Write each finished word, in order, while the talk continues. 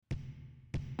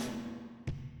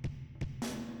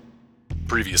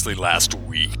Previously last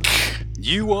week,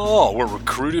 you all were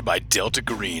recruited by Delta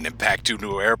Green and packed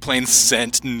into an airplane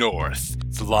sent north.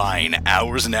 Flying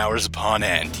hours and hours upon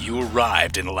end, you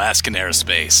arrived in Alaskan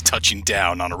airspace, touching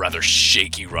down on a rather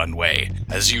shaky runway.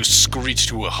 As you screech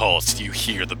to a halt, you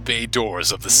hear the bay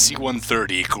doors of the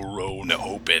C-130 groan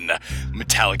open.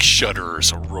 Metallic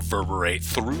shudders reverberate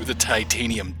through the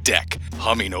titanium deck,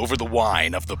 humming over the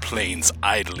whine of the plane's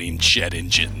idling jet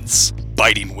engines.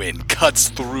 Biting wind cuts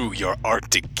through your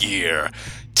Arctic gear,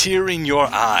 tearing your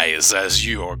eyes as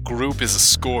your group is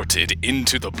escorted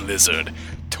into the blizzard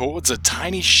towards a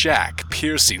tiny shack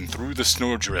piercing through the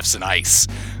snowdrifts and ice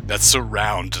that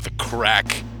surround the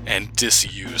crack and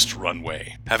disused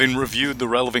runway. Having reviewed the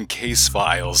relevant case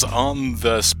files on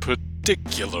this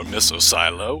particular missile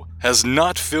silo has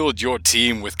not filled your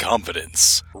team with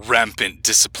confidence. Rampant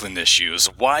discipline issues,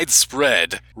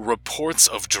 widespread reports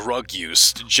of drug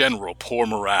use, general poor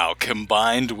morale,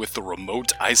 combined with the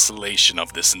remote isolation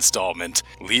of this installment,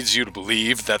 leads you to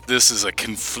believe that this is a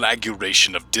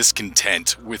conflagration of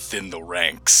discontent within the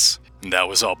ranks. And that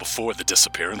was all before the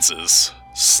disappearances.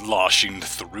 Sloshing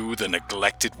through the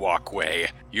neglected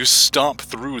walkway, you stomp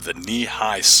through the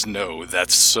knee-high snow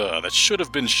that should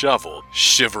have been shoveled.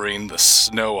 Shivering the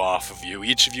snow off of you,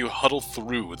 each of you huddle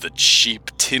through the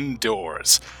cheap tin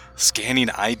doors, scanning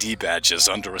ID badges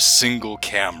under a single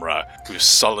camera whose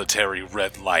solitary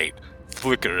red light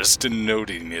flickers,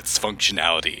 denoting its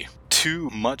functionality. Too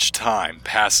much time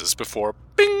passes before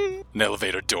bing! An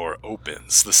elevator door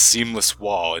opens, the seamless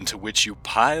wall into which you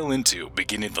pile into,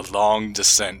 beginning the long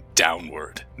descent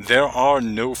downward. There are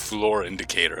no floor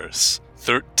indicators.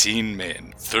 13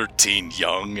 men, 13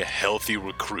 young, healthy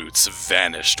recruits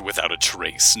vanished without a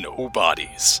trace, no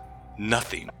bodies.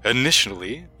 Nothing.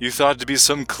 Initially, you thought it to be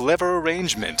some clever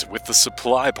arrangement with the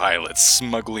supply pilots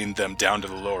smuggling them down to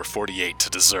the lower 48 to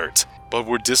desert, but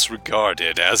were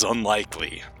disregarded as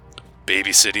unlikely.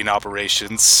 Babysitting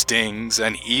operations, stings,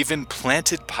 and even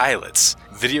planted pilots,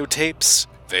 videotapes,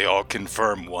 they all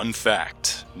confirm one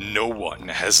fact. No one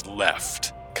has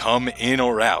left, come in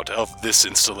or out of this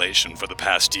installation for the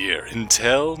past year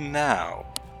until now.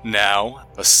 Now,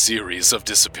 a series of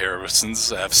disappearances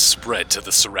have spread to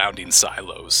the surrounding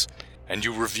silos, and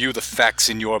you review the facts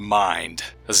in your mind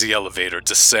as the elevator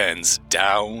descends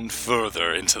down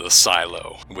further into the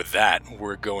silo. With that,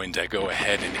 we're going to go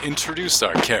ahead and introduce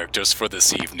our characters for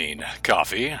this evening.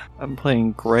 Coffee? I'm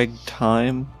playing Greg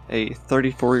Time, a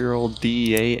 34-year-old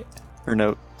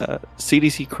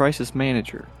CDC crisis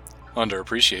manager.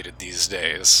 Underappreciated these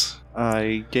days.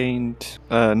 I gained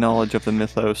knowledge of the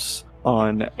mythos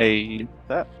on a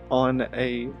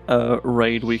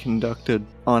raid we conducted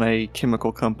on a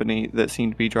chemical company that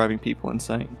seemed to be driving people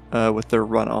insane with their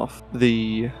runoff.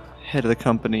 The head of the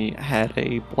company had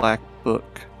a black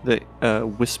book that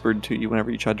whispered to you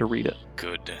whenever you tried to read it.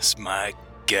 Goodness, my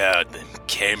God, them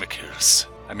chemicals.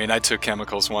 I mean, I took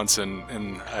chemicals once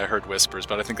and I heard whispers,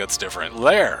 but I think that's different.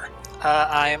 Lair!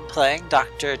 I am playing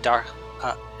Dr.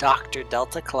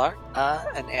 Delta Clark,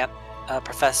 a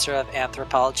professor of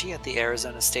anthropology at the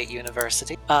Arizona State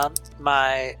University.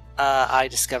 I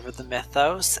discovered the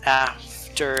mythos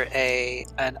after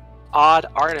an odd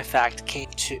artifact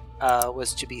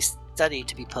was to be studied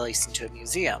to be placed into a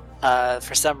museum.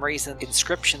 For some reason,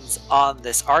 inscriptions on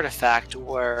this artifact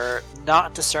were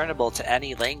not discernible to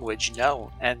any language known,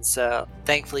 and so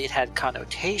thankfully it had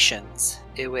connotations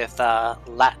with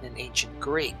Latin and ancient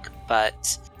Greek,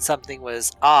 but something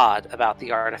was odd about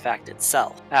the artifact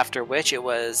itself. After which it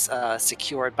was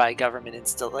secured by government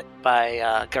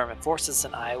forces,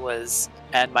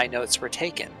 and my notes were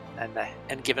taken.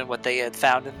 And given what they had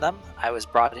found in them, I was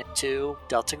brought into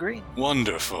Delta Green.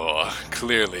 Wonderful.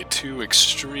 Clearly two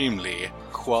extremely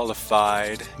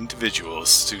qualified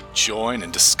individuals to join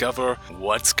and discover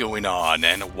what's going on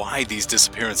and why these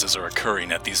disappearances are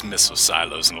occurring at these missile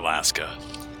silos in Alaska.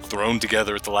 Thrown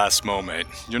together at the last moment,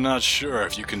 you're not sure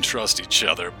if you can trust each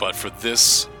other, but for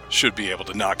this, should be able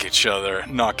to knock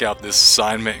out this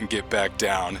assignment and get back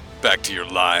to your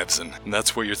lives, and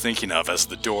that's what you're thinking of as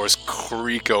the doors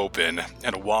creak open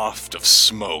and a waft of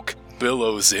smoke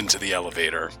billows into the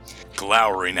elevator.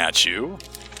 Glowering at you,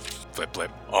 flip,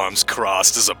 arms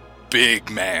crossed, is a big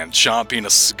man chomping a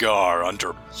cigar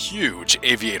under huge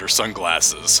aviator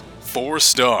sunglasses. 4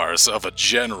 stars of a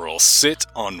general sit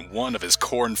on one of his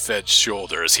corn-fed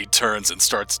shoulders. He turns and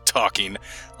starts talking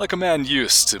like a man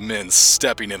used to men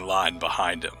stepping in line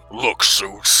behind him. Look,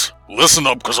 Suits, listen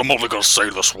up, because I'm only going to say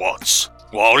this once.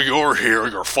 While you're here,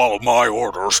 you'll follow my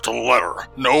orders to the letter.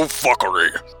 No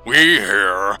fuckery. We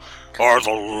here are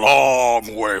the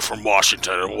long way from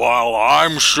Washington, and while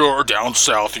I'm sure down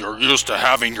south you're used to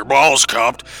having your balls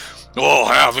cupped, All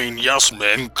having yes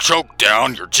men choke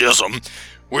down your jism.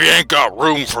 We ain't got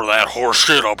room for that horse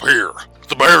shit up here.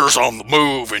 The bear's on the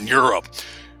move in Europe,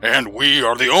 and we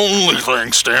are the only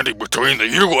thing standing between the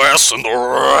U.S. and the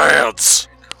Reds.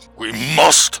 We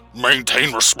must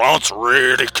maintain response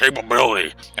ready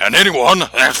capability, and anyone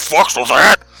that fucks with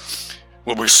that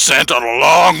will be sent on a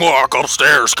long walk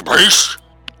upstairs, capiche?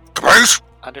 Capiche?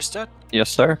 Understood. Yes,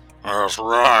 sir. That's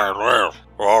right, well,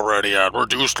 we're already at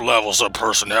reduced levels of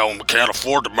personnel and we can't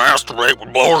afford to masturbate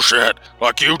with bullshit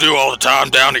like you do all the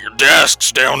time down at your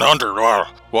desks down under.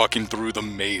 Walking through the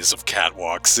maze of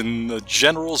catwalks in the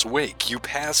general's wake, you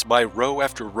pass by row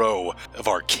after row of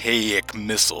archaic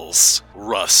missiles,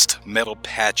 rust, metal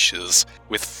patches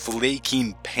with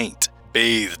flaking paint,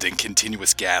 bathed in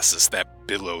continuous gases that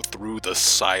billow through the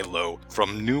silo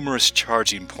from numerous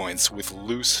charging points with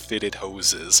loose-fitted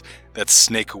hoses that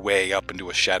snake away up into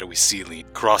a shadowy ceiling.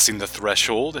 Crossing the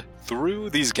threshold, through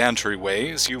these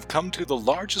gantryways, you've come to the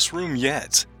largest room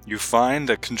yet. You find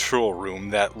a control room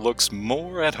that looks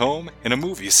more at home in a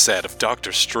movie set of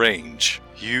Doctor Strange.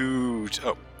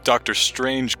 Doctor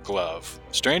Strangeglove.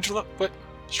 Strangeglove? What?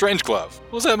 Strangeglove.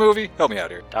 What was that movie? Help me out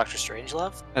here. Dr.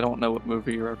 Strangelove? I don't know what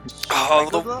movie you're referencing.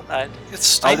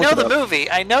 I know the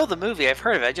movie. I know the movie. I've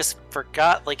heard of it. I just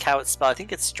forgot how it's spelled. I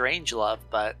think it's Strangelove,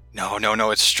 but No,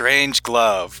 it's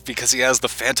Strangeglove, because he has the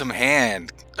phantom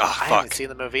hand. I Fuck. haven't seen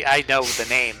the movie. I know the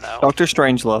name though. Doctor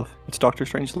Strangelove. It's Doctor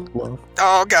Strangelove.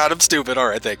 Oh god, I'm stupid.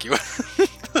 Alright, thank you.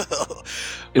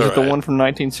 Is it the Alright. one from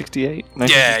 1968?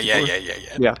 Yeah.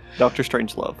 1964? Yeah, Doctor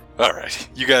Strangelove. Alright,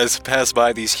 you guys pass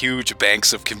by these huge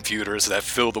banks of computers that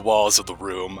fill the walls of the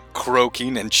room,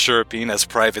 croaking and chirping as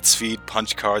privates feed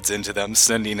punch cards into them,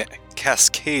 sending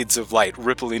cascades of light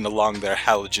rippling along their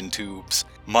halogen tubes.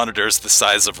 Monitors the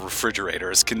size of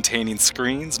refrigerators containing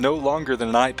screens no longer than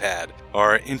an iPad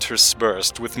are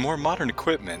interspersed with more modern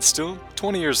equipment, still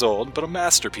 20 years old, but a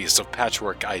masterpiece of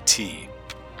patchwork IT.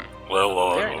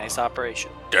 Well, Very nice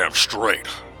operation. damn straight.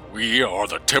 We are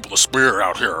the tip of the spear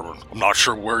out here. I'm not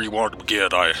sure where you want to begin.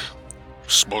 I'm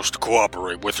supposed to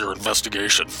cooperate with your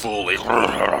investigation fully.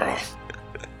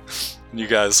 You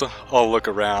guys all look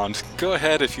around. Go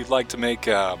ahead if you'd like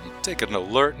to take an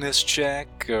alertness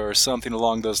check or something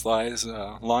along those lines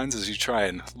as you try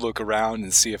and look around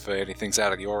and see if anything's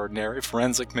out of the ordinary.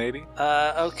 Forensic, maybe?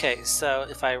 Okay, so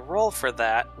if I roll for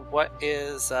that, what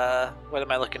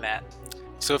am I looking at?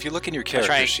 So if you look in your I'm character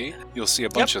trying- sheet, you'll see a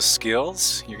bunch of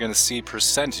skills. You're going to see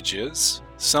percentages.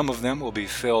 Some of them will be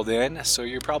filled in, so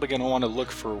you're probably going to want to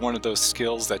look for one of those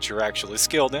skills that you're actually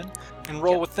skilled in, and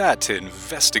roll with that to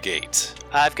investigate.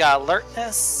 I've got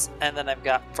alertness, and then I've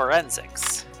got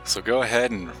forensics. So go ahead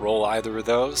and roll either of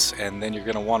those, and then you're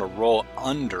going to want to roll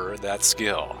under that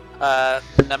skill. The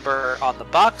number on the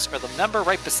box or the number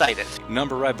right beside it?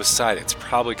 Number right beside it's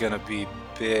probably going to be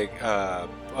big.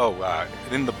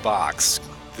 In the box,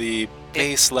 the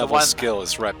base the level one- skill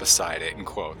is right beside it in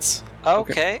quotes.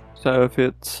 Okay. So if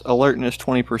it's alertness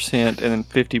 20% and then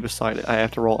 50 beside it, I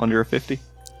have to roll under a 50?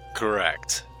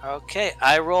 Correct. Okay,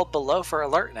 I rolled below for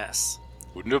alertness.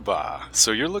 Wunderbar.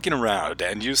 So you're looking around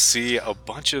and you see a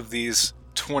bunch of these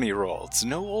 20-year-olds,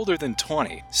 no older than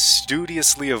 20,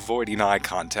 studiously avoiding eye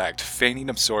contact, feigning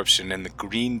absorption in the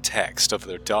green text of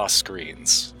their DOS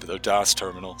screens, their DOS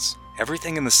terminals.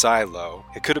 Everything in the silo,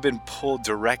 it could have been pulled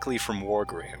directly from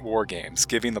war games,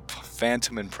 giving the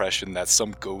phantom impression that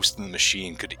some ghost in the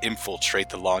machine could infiltrate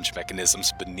the launch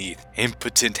mechanisms beneath,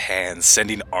 impotent hands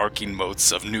sending arcing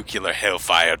motes of nuclear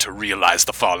hellfire to realize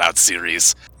the Fallout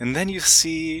series. And then you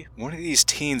see one of these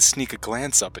teens sneak a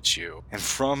glance up at you, and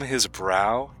from his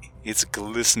brow, it's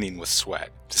glistening with sweat.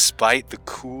 Despite the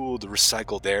cooled,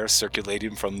 recycled air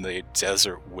circulating from the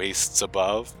desert wastes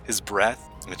above, his breath,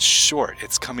 it's short,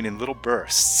 it's coming in little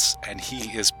bursts, and he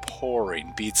is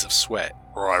pouring beads of sweat.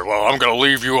 Right, well, I'm gonna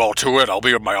leave you all to it. I'll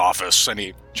be in my office. And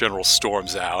he general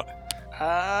storms out.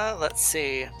 Let's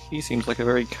see. He seems like a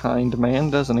very kind man,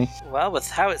 doesn't he? Well, with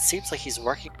how it seems like he's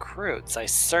working recruits, I'm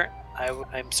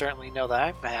certainly know that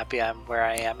I'm happy I'm where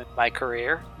I am in my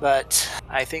career. But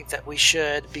I think that we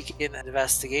should begin an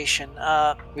investigation.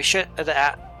 We should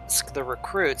ask the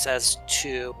recruits as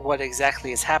to what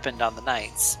exactly has happened on the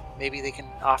nights. Maybe they can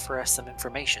offer us some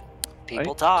information.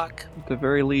 People Right. talk. At the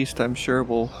very least, I'm sure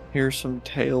we'll hear some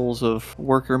tales of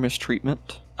worker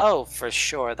mistreatment. Oh, for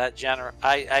sure. That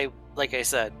like I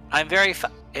said, I'm very.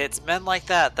 It's men like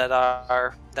that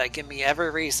that give me every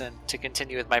reason to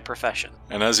continue with my profession.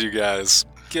 And as you guys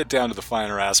get down to the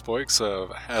finer aspects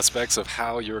of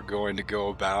how you're going to go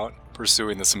about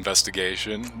pursuing this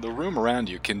investigation, the room around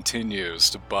you continues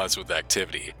to buzz with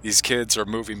activity. These kids are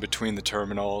moving between the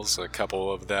terminals. A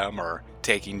couple of them are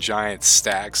taking giant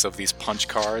stacks of these punch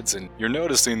cards, and you're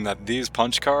noticing that these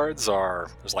punch cards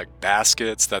there's like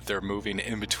baskets that they're moving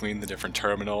in between the different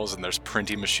terminals, and there's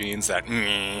printing machines that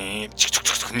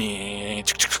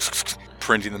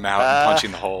printing them out and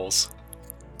punching the holes.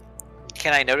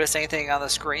 Can I notice anything on the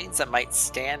screens that might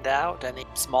stand out? Any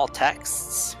small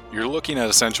texts? You're looking at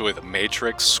essentially the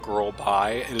matrix scroll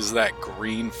by. It is that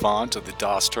green font of the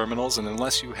DOS terminals, and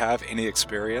unless you have any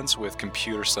experience with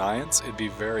computer science, it'd be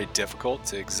very difficult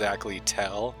to exactly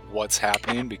tell what's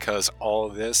happening because all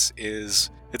of this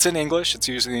it's in English, it's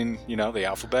using, the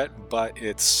alphabet, but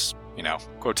it's,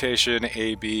 quotation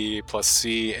AB plus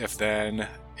C if then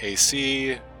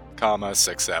AC, comma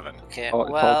 67. Okay, All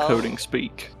coding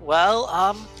speak. Well,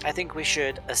 I think we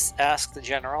should ask the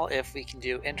general if we can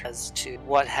do as to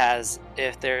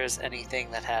if there's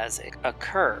anything that has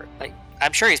occurred. Like,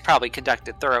 I'm sure he's probably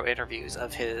conducted thorough interviews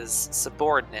of his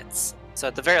subordinates, so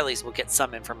at the very least we'll get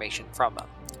some information from them.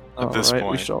 At this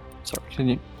point, sorry,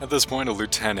 continue. At this point, a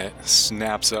lieutenant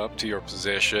snaps up to your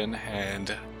position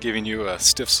and, giving you a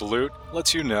stiff salute,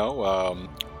 lets you know,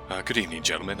 good evening,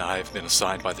 gentlemen. I've been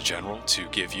assigned by the General to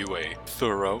give you a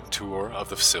thorough tour of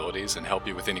the facilities and help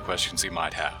you with any questions you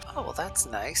might have. Oh, well, that's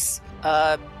nice.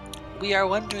 We are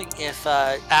wondering if,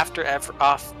 and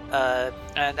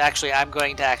actually, I'm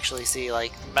going to see,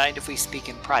 mind if we speak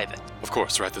in private? Of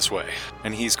course, right this way.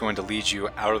 And he's going to lead you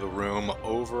out of the room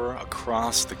over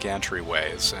across the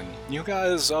gantryways. And you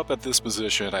guys up at this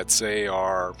position, I'd say,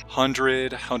 are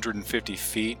 150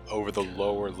 feet over the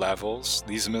lower levels.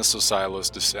 These missile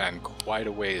silos descend quite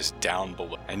a ways down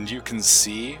below. And you can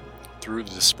see through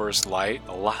the dispersed light,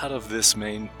 a lot of this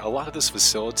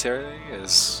facility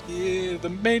is the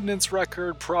maintenance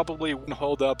record probably wouldn't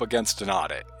hold up against an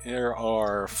audit. There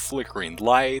are flickering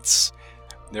lights.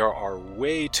 There are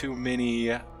way too many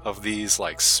of these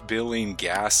spilling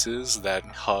gases that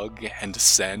hug and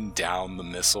descend down the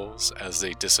missiles as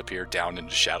they disappear down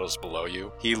into shadows below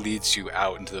you. He leads you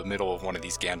out into the middle of one of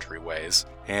these gantryways,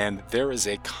 and there is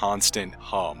a constant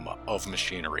hum of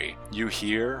machinery. You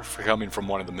hear, coming from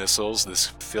one of the missiles, this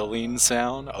filling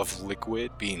sound of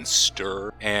liquid being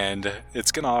stirred, and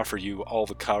it's going to offer you all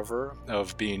the cover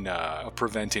of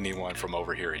prevent anyone from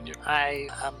overhearing you. I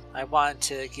want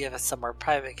to give us some more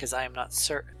private because I'm not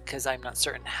certain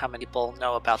how many people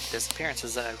know about the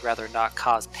disappearances, and I'd rather not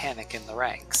cause panic in the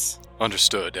ranks.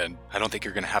 Understood, and I don't think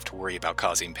you're going to have to worry about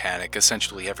causing panic.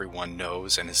 Essentially, everyone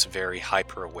knows and is very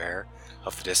hyper-aware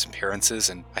of the disappearances,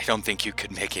 and I don't think you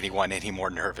could make anyone any more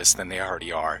nervous than they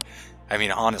already are. I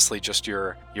mean, honestly, just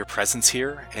your presence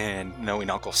here and knowing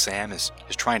Uncle Sam is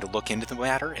trying to look into the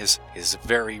matter is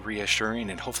very reassuring,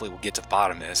 and hopefully we'll get to the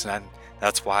bottom of this. And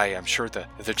that's why I'm sure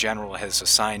the General has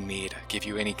assigned me to give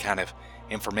you any kind of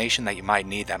information that you might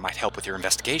need that might help with your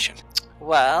investigation.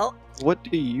 Well, what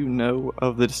do you know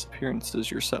of the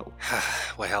disappearances yourself?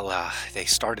 Well, they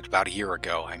started about a year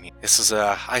ago. I mean, this is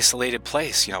a isolated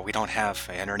place. We don't have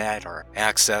internet or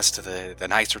access to the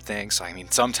nicer things. So, I mean,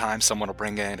 sometimes someone will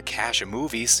bring in a cache of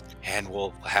movies, and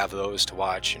we'll have those to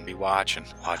watch and rewatch and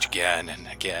watch again and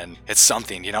again. It's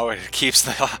something, it keeps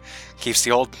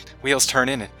the old wheels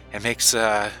turning and makes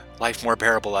life more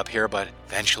bearable up here. But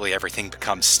eventually, everything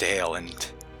becomes stale and.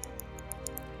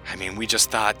 I mean, we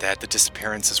just thought that the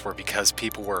disappearances were because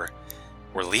people were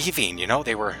leaving,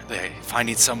 they were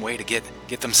finding some way to get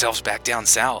themselves back down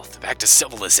south, back to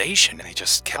civilization, and they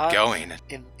just kept going.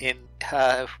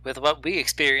 With what we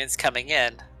experienced coming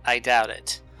in, I doubt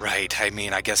it. Right, I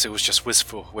mean, I guess it was just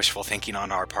wishful thinking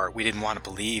on our part. We didn't want to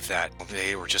believe that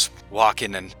they were just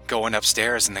walking and going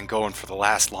upstairs and then going for the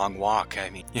last long walk. I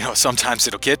mean, sometimes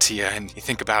it'll get to you and you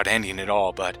think about ending it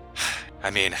all, but... I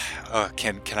mean,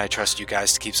 can I trust you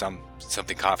guys to keep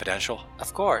something confidential?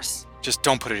 Of course. Just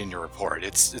don't put it in your report.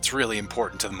 It's really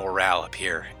important to the morale up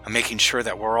here. I'm making sure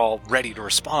that we're all ready to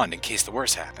respond in case the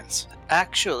worst happens.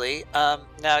 Actually,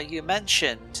 now you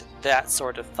mentioned that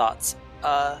sort of thoughts.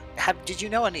 Did you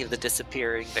know any of the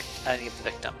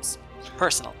victims?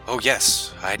 Personal. Oh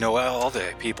yes, I know all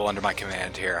the people under my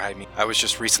command here. I mean, I was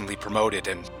just recently promoted,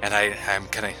 and I'm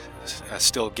kind of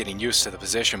still getting used to the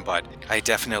position, but I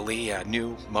definitely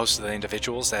knew most of the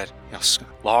individuals that,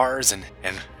 Lars and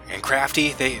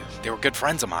Crafty, they were good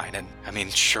friends of mine, and I mean,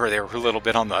 sure, they were a little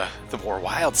bit on the more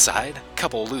wild side, a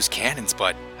couple of loose cannons,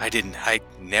 but I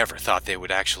never thought they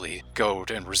would actually go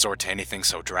and resort to anything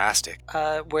so drastic.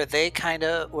 Were they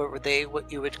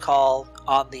what you would call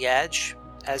on the edge?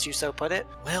 as you so put it?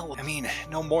 Well, I mean,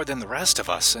 no more than the rest of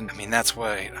us, and I mean, that's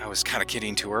what I was kind of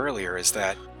getting to earlier, is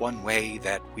that one way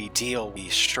that we deal with the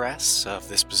stress of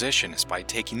this position is by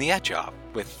taking the edge off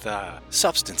with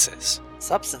substances.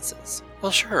 Substances.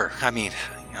 Well, sure. I mean,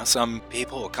 some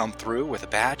people will come through with a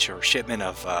batch or shipment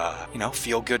of,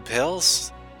 feel-good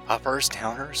pills, uppers,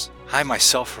 downers. I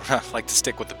myself like to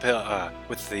stick with the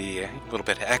little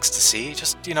bit of ecstasy,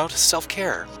 just, to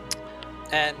self-care.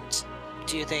 And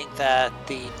do you think that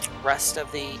the rest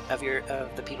of the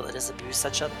people that abuse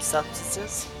such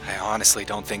substances? I honestly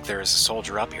don't think there is a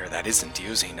soldier up here that isn't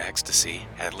using ecstasy,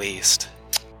 at least.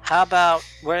 How about,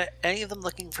 were any of them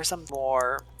looking for something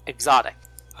more exotic?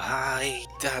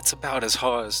 That's about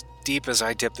as deep as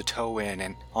I dip the toe in,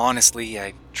 and honestly,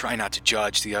 I try not to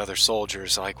judge the other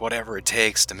soldiers, like whatever it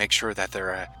takes to make sure that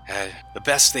they're the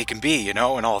best they can be, and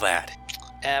all that.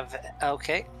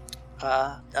 Okay.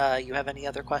 You have any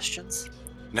other questions?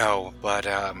 No, but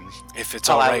if it's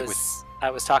all right with...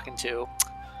 I was talking to...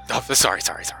 Oh, sorry.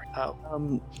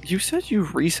 Oh. You said you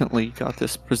recently got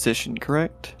this position,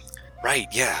 correct? Right,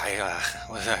 yeah,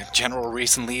 I was general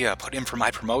recently put in for my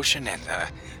promotion, and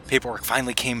paperwork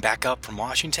finally came back up from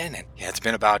Washington, and yeah, it's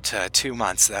been about 2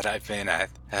 months that I've been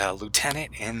a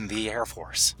lieutenant in the Air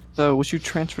Force. So, was you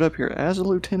transferred up here as a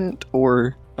lieutenant,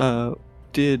 or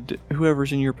did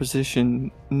whoever's in your position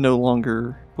no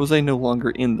longer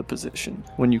in the position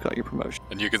when you got your promotion?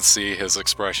 And you can see his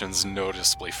expressions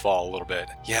noticeably fall a little bit.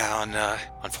 Yeah,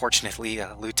 unfortunately,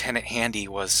 Lieutenant Handy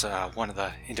was one of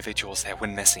the individuals that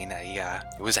went missing. It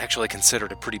was actually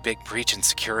considered a pretty big breach in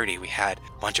security. We had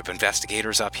a bunch of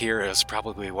investigators up here. It was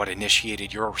probably what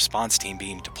initiated your response team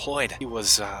being deployed. He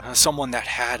was someone that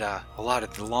had a lot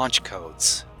of the launch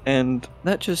codes. And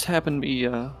that just happened to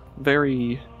be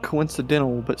very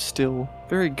coincidental, but still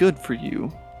very good for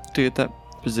you to get that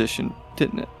position,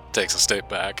 didn't it? Takes a step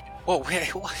back. Whoa,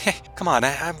 come on,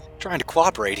 I'm trying to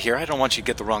cooperate here. I don't want you to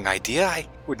get the wrong idea. I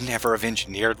would never have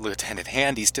engineered Lieutenant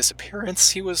Handy's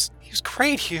disappearance. He was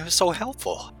great. He was so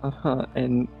helpful.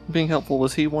 And being helpful,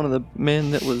 was he one of the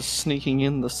men that was sneaking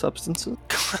in the substances?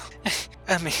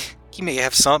 I mean, he may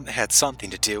have had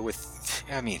something to do with...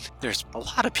 I mean, there's a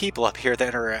lot of people up here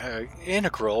that are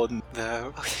integral in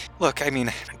the... Look, I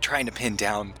mean, I'm trying to pin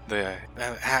down the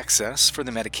access for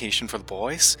the medication for the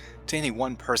boys. To any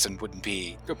one person wouldn't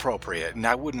be appropriate, and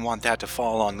I wouldn't want that to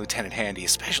fall on Lieutenant Handy,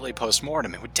 especially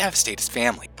post-mortem. It would devastate his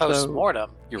family.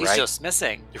 Post-mortem? You're He's right. just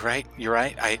missing. You're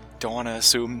right. I don't want to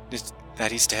assume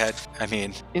that he's dead. I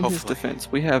mean, In hopefully. his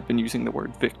defense, we have been using the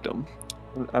word victim.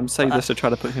 I'm saying this to try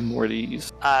to put him more at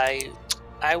ease. I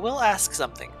will ask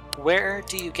something. Where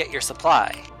do you get your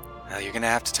supply? You're gonna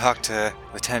have to talk to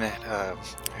Lieutenant.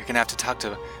 You're gonna have to talk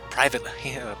to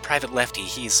Private Lefty.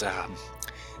 He's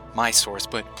my source.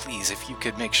 But please, if you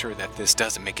could make sure that this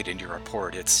doesn't make it into your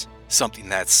report, it's something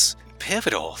that's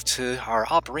pivotal to our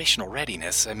operational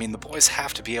readiness. I mean, the boys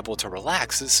have to be able to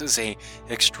relax. This is a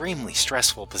extremely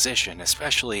stressful position,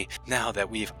 especially now that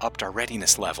we've upped our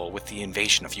readiness level with the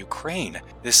invasion of Ukraine.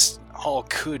 This all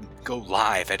could go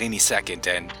live at any second,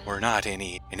 and we're not in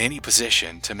any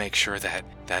position to make sure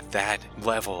that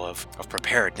level of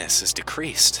preparedness is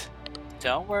decreased.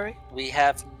 Don't worry. We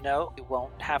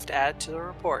won't have to add to the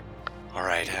report. All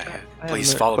right, I have please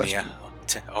another follow question. me.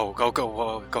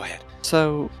 Go ahead.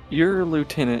 So, your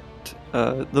lieutenant,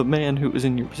 the man who was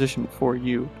in your position before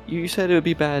you said it would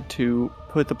be bad to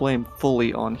put the blame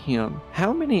fully on him.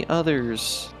 How many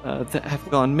others that have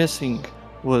gone missing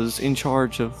was in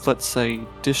charge of, let's say,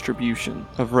 distribution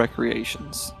of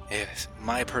recreations? If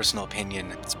my personal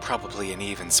opinion, it's probably an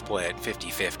even split,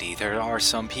 50-50. There are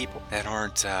some people that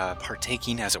aren't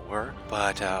partaking, as it were,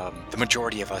 but the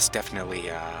majority of us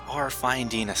definitely are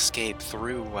finding escape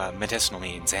through medicinal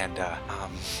means, and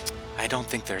I don't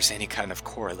think there's any kind of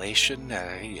correlation.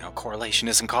 Correlation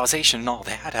isn't causation and all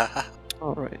that.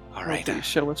 All right. Please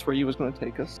show us where you was going to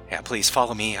take us. Yeah, please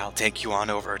follow me. I'll take you on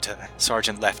over to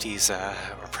Sergeant Lefty's, or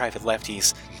Private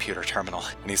Lefty's computer terminal.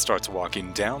 And he starts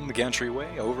walking down the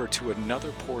entryway over to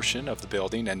another portion of the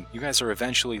building, and you guys are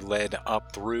eventually led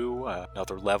up through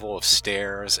another level of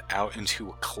stairs out into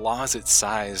a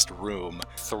closet-sized room.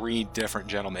 3 different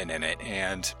gentlemen in it,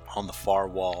 and on the far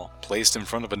wall, placed in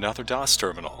front of another DOS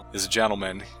terminal, is a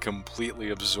gentleman completely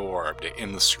absorbed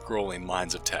in the scrolling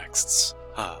lines of texts.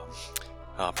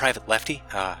 Private Lefty,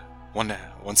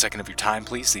 one second of your time,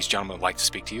 please. These gentlemen would like to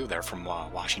speak to you. They're from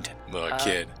Washington.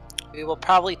 Kid. We will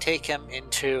probably take him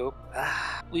into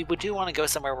we would do want to go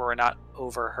somewhere where we're not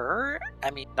overheard.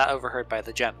 I mean, not overheard by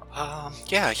the general.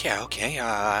 Yeah, okay.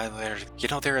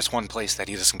 There is one place that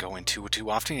he doesn't go into too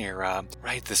often here,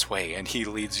 right this way, and he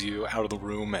leads you out of the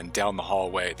room and down the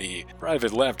hallway. The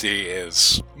private lefty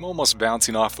is almost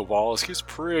bouncing off the walls. He's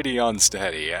pretty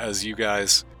unsteady as you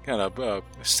guys kind of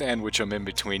sandwich him in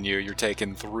between you. You're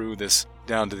taken through this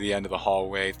down to the end of the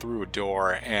hallway, through a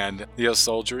door, and the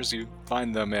soldiers, you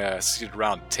find them seated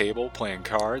around a table playing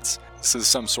cards. This is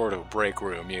some sort of break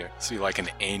room. You see like an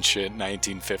ancient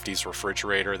 1950s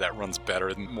refrigerator that runs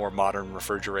better than more modern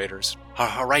refrigerators.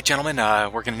 All right, gentlemen,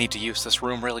 we're going to need to use this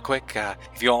room really quick.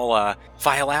 If you all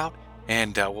file out,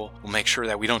 and we'll make sure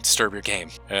that we don't disturb your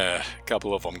game. A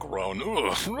couple of them groan.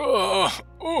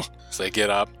 So they get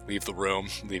up, leave the room,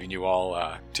 leaving you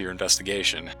all to your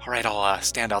investigation. All right, I'll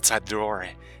stand outside the door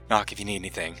and knock if you need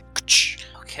anything.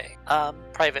 Okay.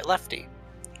 Private Lefty,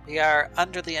 we are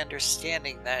under the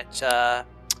understanding that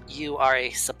you are a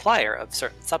supplier of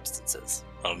certain substances.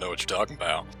 I don't know what you're talking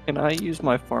about. Can I use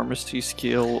my pharmacy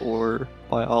skill or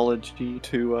biology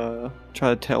to try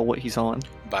to tell what he's on?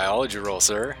 Biology roll,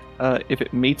 sir. If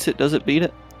it meets it, does it beat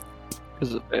it?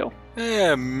 Does it fail?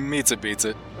 Meets it, beats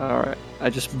it. Alright,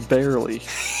 I just barely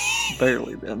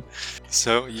then.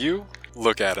 So you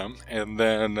look at him and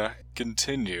then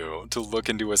continue to look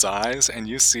into his eyes, and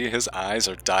you see his eyes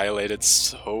are dilated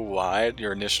so wide.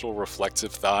 Your initial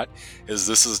reflective thought is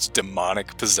this is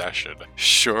demonic possession.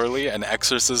 Surely an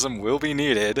exorcism will be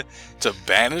needed to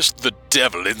banish the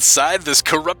devil inside this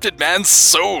corrupted man's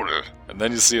soul. And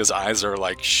then you see his eyes are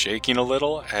like shaking a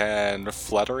little and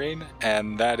fluttering,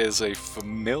 and that is a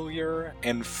familiar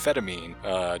amphetamine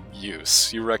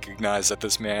use. You recognize that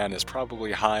this man is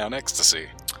probably high on ecstasy.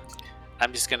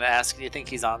 I'm just gonna ask, do you think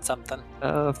he's on something?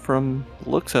 From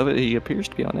looks of it, he appears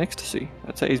to be on ecstasy.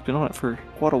 I'd say he's been on it for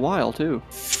quite a while, too.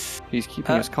 He's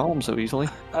keeping us calm so easily.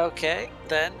 Okay,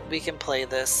 then we can play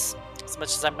this. As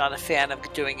much as I'm not a fan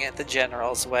of doing it the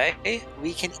general's way,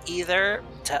 we can either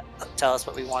tell us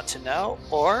what we want to know,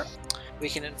 or we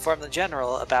can inform the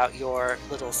general about your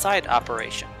little side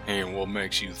operation. And what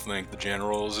makes you think the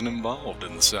general isn't involved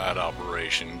in the side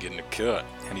operation getting a cut?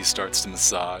 And he starts to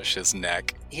massage his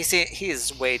neck. He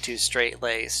is way too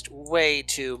straight-laced, way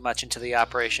too much into the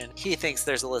operation. He thinks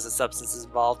there's illicit substances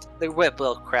involved. The whip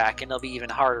will crack, and it'll be even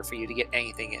harder for you to get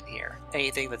anything in here.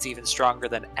 Anything that's even stronger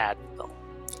than Advil.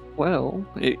 Well,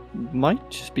 it might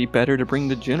just be better to bring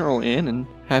the general in and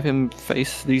have him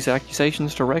face these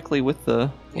accusations directly with the.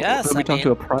 Yes, we talk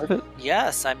to a private.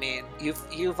 Yes, I mean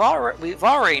we've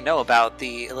already know about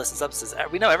the illicit substances.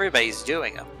 We know everybody's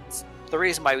doing them. It's the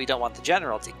reason why we don't want the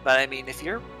general to. But I mean, if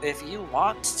you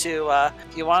want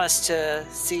us to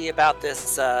see about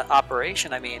this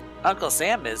operation, I mean, Uncle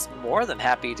Sam is more than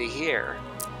happy to hear.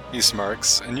 He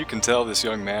smirks, and you can tell this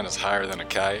young man is higher than a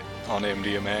kite on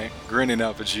MDMA. Grinning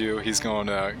up at you, he's going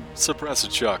to suppress a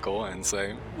chuckle and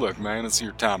say, "Look, man, it's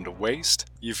your time to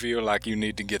waste. You feel like you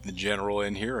need to get the general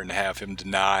in here and have him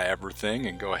deny everything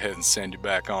and go ahead and send you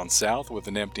back on south with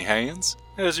an empty hands?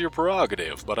 That's your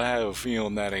prerogative, but I have a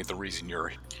feeling that ain't the reason you're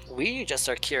here." We just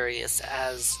are curious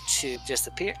as to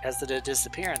the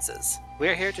disappearances.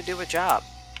 We're here to do a job,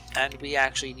 and we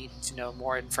actually need to know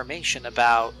more information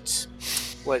about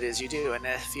what it is you do. And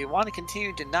if you want to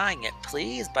continue denying it,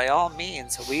 please, by all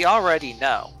means. We already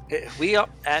know. We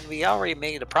already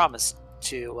made a promise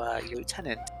to your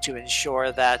lieutenant to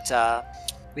ensure that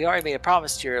we already made a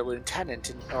promise to your lieutenant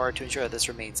in order to ensure that this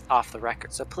remains off the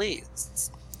record. So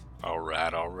please. All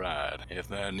right. If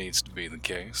that needs to be the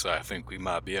case, I think we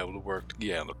might be able to work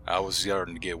together. I was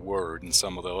starting to get word, and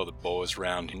some of the other boys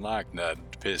around here like that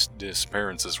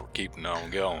disappearances were keeping on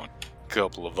going. A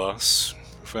couple of us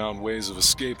found ways of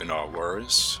escaping our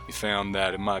worries. We found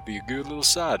that it might be a good little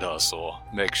side hustle.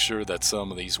 Make sure that some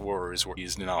of these worries were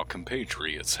eased in our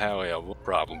compatriots. However, the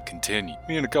problem continued.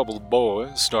 Me and a couple of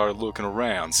boys started looking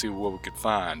around, see what we could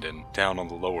find, and down on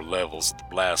the lower levels of the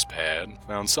blast pad,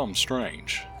 found something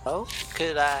strange. Oh,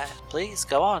 could I please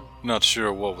go on? Not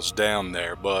sure what was down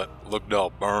there, but looked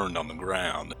all burned on the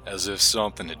ground, as if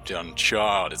something had done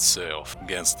charred itself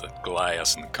against the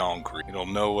glass and the concrete. You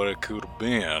don't know what it could have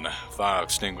been. Fire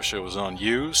extinguisher was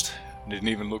unused. Didn't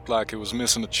even look like it was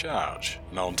missing a charge.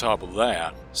 And on top of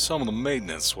that, some of the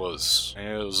maintenance was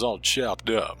all chopped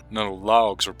up. None of the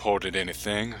logs reported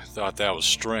anything. Thought that was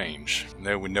strange. And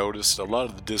then we noticed a lot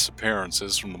of the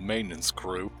disappearances from the maintenance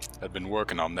crew had been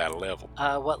working on that level.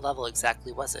 What level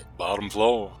exactly was it? Bottom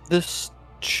floor. This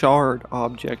charred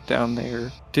object down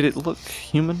there, did it look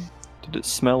human? Did it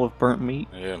smell of burnt meat?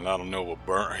 Yeah, and I don't know what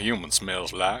burnt human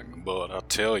smells like, but I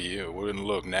tell you, it wouldn't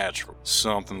look natural.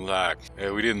 Something like,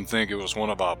 we didn't think it was one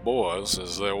of our boys,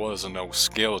 as there wasn't no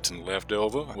skeleton left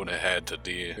over. They would have had to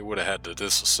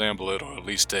disassemble it or at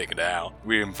least take it out.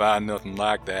 We didn't find nothing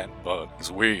like that, but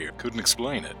it's weird. Couldn't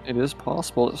explain it. It is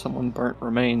possible that someone burnt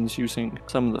remains using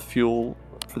some of the fuel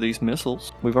for these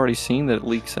missiles. We've already seen that it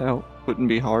leaks out. Wouldn't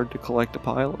be hard to collect a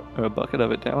bucket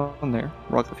of it down there.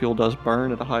 Rocket fuel does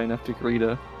burn at a high enough degree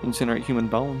to incinerate human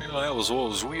bone. Yeah, that was what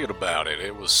was weird about it.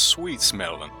 It was sweet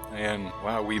smelling. And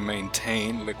while we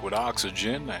maintain liquid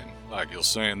oxygen, and like you're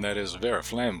saying, that is very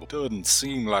flammable, doesn't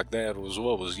seem like that was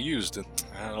what was used.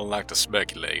 I don't like to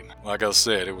speculate. Like I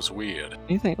said, it was weird.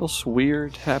 Anything else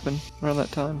weird happen around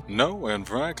that time? No, and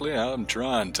frankly, I'm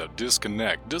trying to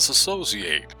disconnect,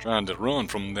 disassociate, trying to run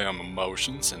from them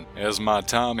emotions, and as my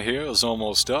time here is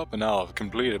almost up and I'll have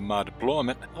completed my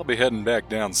deployment, I'll be heading back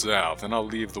down south, and I'll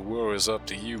leave the worries up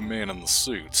to you men in the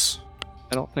suits.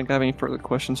 I don't think I have any further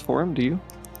questions for him, do you?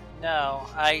 No,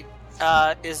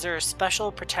 is there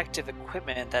special protective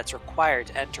equipment that's required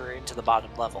to enter into the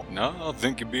bottom level? No, I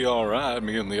think you'll be alright,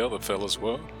 me and the other fellas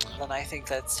will. Then I think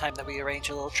that's time that we arrange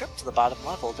a little trip to the bottom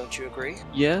level, don't you agree?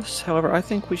 Yes, however, I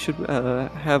think we should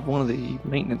have one of the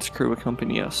maintenance crew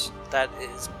accompany us. That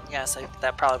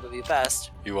probably would be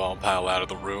best. You all pile out of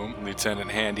the room.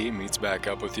 Lieutenant Handy meets back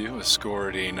up with you,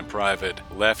 escorting Private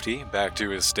Lefty back to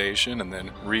his station, and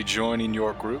then rejoining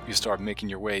your group, you start making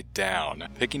your way down.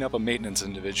 Picking up a maintenance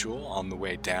individual on the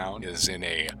way down is in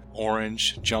a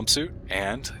orange jumpsuit,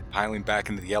 and piling back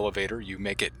into the elevator, you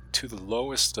make it to the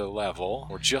lowest level,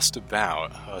 or just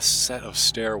about. A set of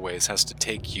stairways has to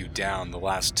take you down the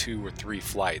last 2 or 3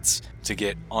 flights to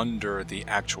get under the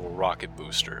actual rocket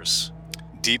boosters.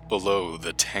 Deep below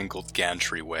the tangled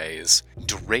gantryways,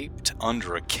 draped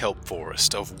under a kelp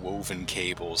forest of woven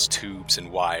cables, tubes,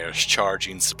 and wires,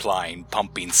 charging, supplying,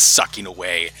 pumping, sucking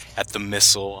away at the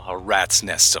missile, a rat's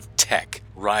nest of tech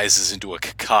rises into a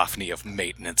cacophony of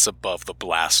maintenance above the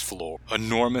blast floor.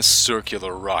 Enormous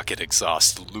circular rocket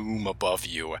exhausts loom above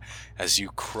you as you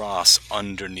cross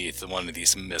underneath one of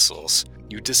these missiles.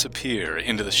 You disappear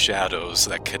into the shadows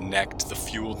that connect the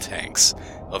fuel tanks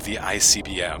of the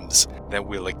ICBMs that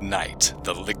will ignite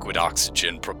the liquid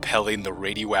oxygen, propelling the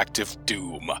radioactive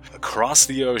doom across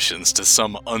the oceans to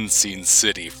some unseen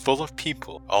city full of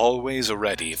people, always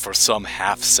ready for some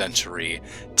half-century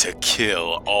to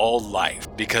kill all life,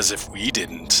 because if we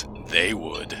didn't, they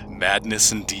would.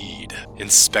 Madness indeed.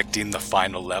 Inspecting the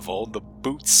final level, the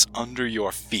boots under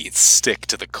your feet stick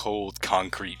to the cold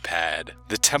concrete pad.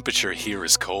 The temperature here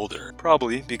is colder,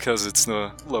 probably because it's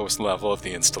the lowest level of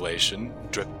the installation.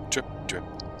 Drip, drip, drip.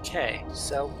 Okay,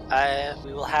 so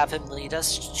we will have him lead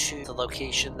us to the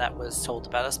location that was told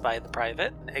about us by the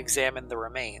private and examine the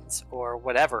remains, or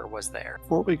whatever was there.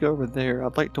 Before we go over there,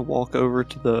 I'd like to walk over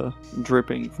to the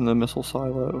dripping from the missile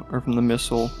silo, or from the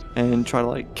missile, and try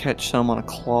to catch some on a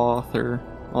cloth or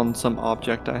on some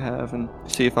object I have, and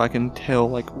see if I can tell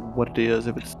what it is,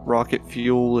 if it's rocket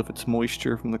fuel, if it's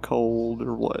moisture from the cold,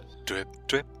 or what. Drip,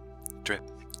 drip, drip.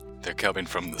 They're coming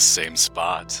from the same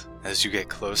spot. As you get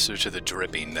closer to the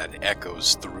dripping that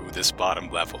echoes through this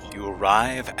bottom level, you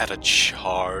arrive at a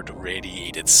charred,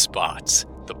 radiated spot.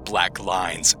 The black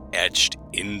lines etched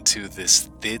into this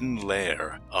thin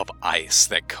layer of ice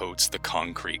that coats the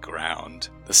concrete ground.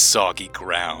 The soggy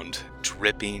ground,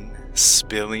 dripping,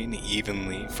 spilling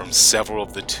evenly from several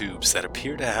of the tubes that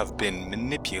appear to have been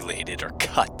manipulated or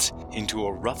cut into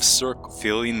a rough circle,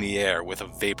 filling the air with a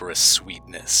vaporous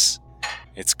sweetness.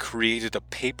 It's created a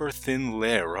paper-thin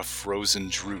layer of frozen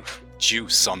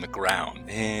juice on the ground.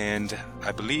 And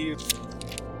I believe,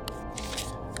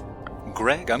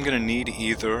 Greg, I'm gonna need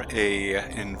either a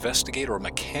investigate or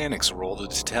mechanics roll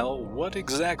to tell what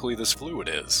exactly this fluid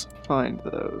is. Find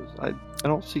those. I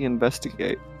don't see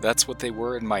investigate. That's what they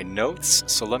were in my notes,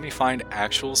 so let me find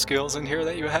actual skills in here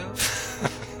that you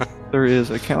have. There is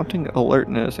accounting,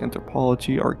 alertness,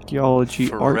 anthropology, archaeology,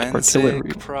 art,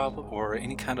 artillery. Or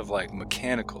any kind of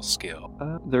mechanical skill.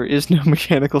 There is no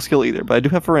mechanical skill either, but I do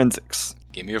have forensics.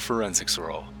 Give me a forensics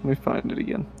roll. Let me find it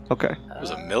again. Okay.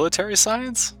 Was it military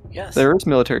science? Yes. There is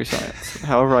military science.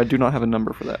 However, I do not have a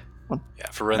number for that one. Yeah,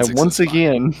 forensics. And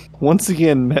once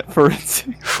again, met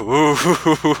forensics.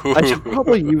 I should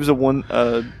probably use a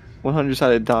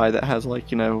 100-sided die that has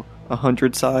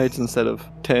 100 sides instead of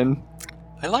 10.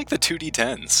 I like the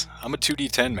 2d10s. I'm a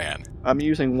 2d10 man. I'm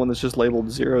using one that's just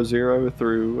labeled 00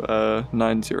 through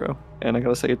 90, and I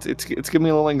gotta say it's giving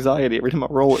me a little anxiety every time I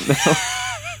roll it now.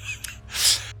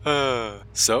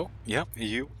 So, yep,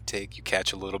 you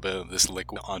catch a little bit of this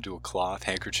liquid onto a cloth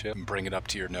handkerchief and bring it up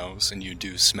to your nose, and you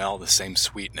do smell the same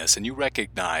sweetness, and you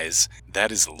recognize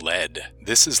that is lead.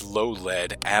 This is low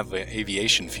lead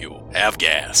aviation fuel,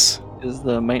 avgas. Is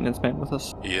the maintenance man with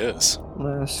us? He is.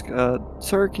 I'll ask,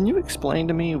 sir, can you explain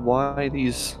to me why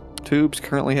these tubes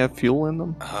currently have fuel in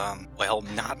them? Well,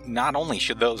 not only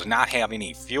should those not have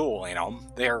any fuel in them,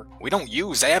 we don't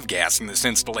use avgas in this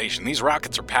installation. These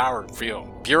rockets are powered with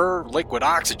pure liquid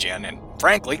oxygen, and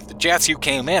frankly, the jets you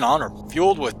came in on are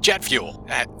fueled with jet fuel.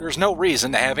 There's no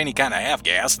reason to have any kind of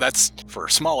avgas. That's for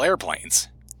small airplanes.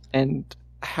 And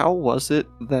how was it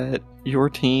that your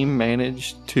team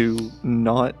managed to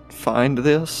not find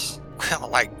this?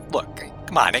 Well, look,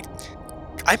 come on,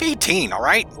 I'm 18, all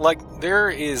right?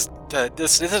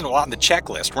 This isn't on the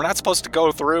checklist. We're not supposed to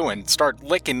go through and start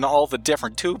licking all the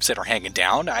different tubes that are hanging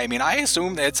down. I mean, I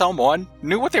assume that someone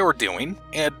knew what they were doing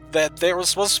and that they were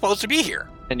supposed to be here.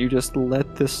 And you just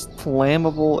let this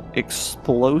flammable,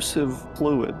 explosive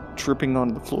fluid dripping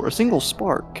onto the floor. A single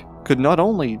spark could not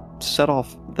only set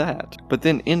off that, but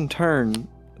then in turn,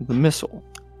 the missile.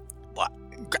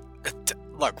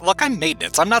 Look, I'm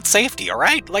maintenance. I'm not safety, all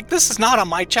right? This is not on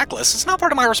my checklist. It's not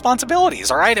part of my responsibilities,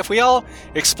 all right? If we all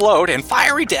explode in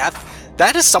fiery death,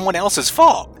 that is someone else's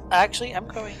fault. Actually, I'm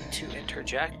going to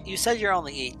interject. You said you're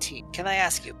only 18. Can I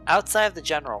ask you, outside of the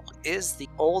general, is the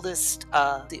oldest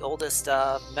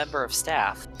member of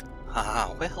staff?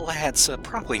 Well, that's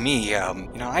probably me.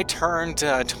 I turned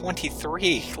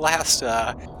 23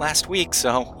 last week,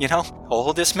 so,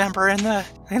 oldest member in the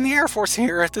Air Force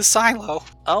here at this silo.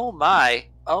 Oh my.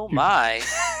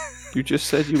 You just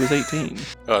said you was 18.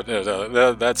 Oh,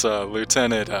 no, that's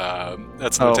Lieutenant,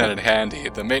 Lieutenant Handy.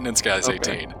 The maintenance guy's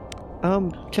Okay.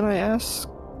 18. Can I ask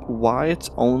why it's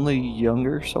only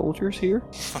younger soldiers here?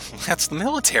 That's the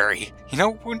military.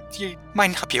 You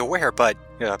might not be aware, but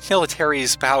military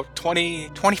is about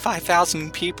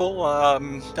 25,000 people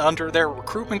under their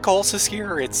recruitment goals this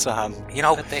year. It's,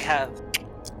 But they have...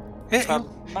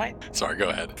 Sorry, go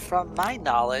ahead. From my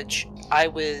knowledge, I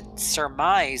would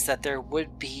surmise that there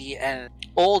would be an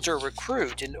older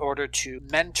recruit in order to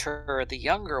mentor the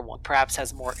younger one, perhaps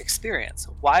has more experience.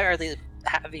 Why are they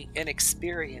having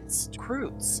inexperienced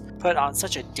recruits put on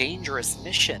such a dangerous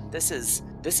mission? This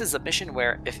is a mission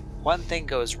where if one thing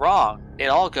goes wrong, it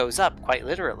all goes up, quite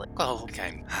literally. Well,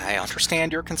 okay, I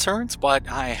understand your concerns, but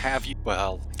I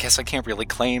guess I can't really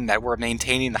claim that we're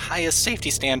maintaining the highest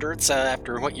safety standards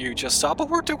after what you just saw, but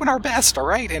we're doing our best, all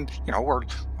right? And, we're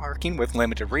working with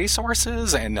limited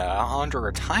resources and under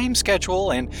a time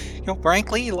schedule, and,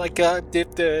 frankly,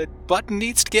 if the button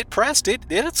needs to get pressed,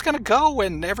 it's gonna go,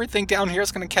 and everything down here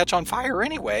is gonna catch on fire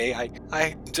anyway.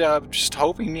 I just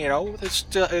hoping,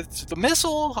 the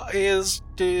missile is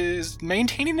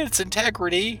maintaining its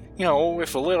integrity.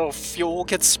 If a little fuel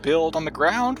gets spilled on the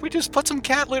ground, we just put some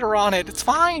cat litter on it. It's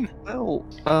fine. Well,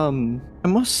 I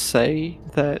must say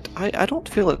that I don't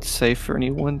feel it's safe for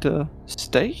anyone to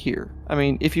stay here. I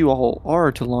mean, if you all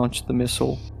are to launch the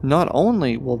missile, not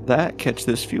only will that catch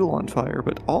this fuel on fire,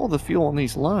 but all the fuel on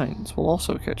these lines will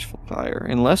also catch fire,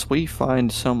 unless we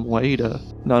find some way to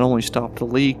not only stop the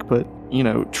leak, but,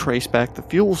 trace back the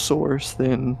fuel source.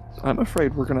 Then I'm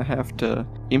afraid we're going to have to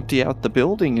empty out the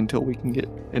building until we can get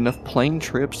enough plane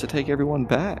trips to take everyone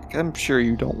back. I'm sure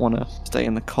you don't want to stay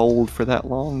in the cold for that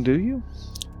long, do you?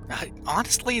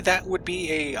 Honestly, that would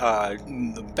be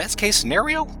the best case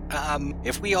scenario.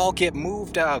 If we all get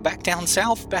moved back down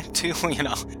south, back to,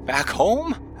 back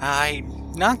home,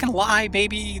 I'm not gonna lie,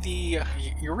 maybe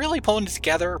you're really pulling it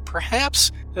together.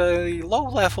 Perhaps the low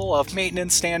level of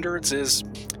maintenance standards is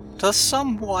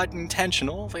somewhat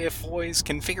intentional. If boys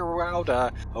can figure out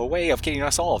a way of getting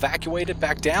us all evacuated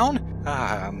back down,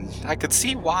 I could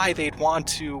see why they'd want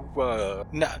to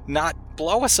not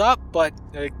blow us up, but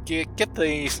get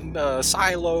the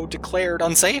silo declared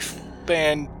unsafe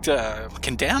and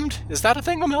condemned. Is that a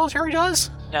thing the military does?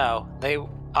 No, they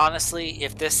honestly, I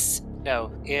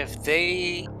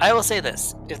will say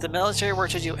this: if the military were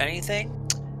to do anything,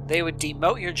 they would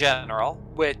demote your general,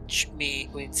 which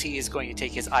means he is going to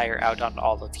take his ire out on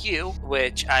all of you,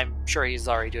 which I'm sure he's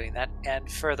already doing that.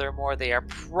 And furthermore, they are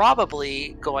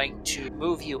probably going to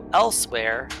move you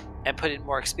elsewhere and put in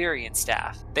more experienced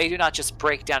staff. They do not just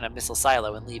break down a missile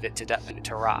silo and leave it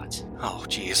to rot. Oh,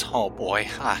 geez. Oh, boy.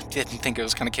 I didn't think it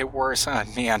was going to get worse.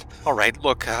 Man. All right,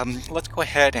 look, let's go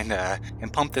ahead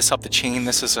and pump this up the chain.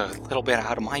 This is a little bit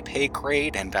out of my pay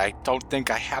grade, and I don't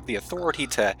think I have the authority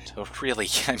to really,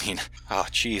 oh,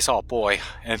 geez. Oh, boy.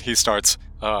 And he starts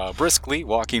briskly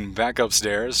walking back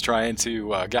upstairs, trying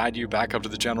to guide you back up to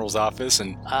the general's office,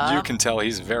 and you can tell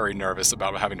he's very nervous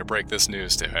about having to break this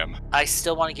news to him. I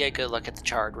still want to get a good look at the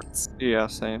charred ones. Yeah,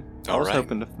 same. I was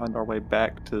hoping to find our way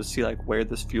back to see like where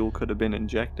this fuel could have been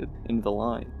injected into the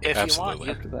line. If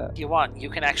Absolutely. you want, you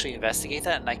can actually investigate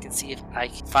that, and I can see if I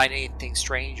can find anything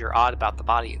strange or odd about the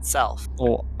body itself.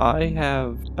 Well, I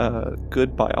have a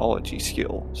good biology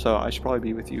skill, so I should probably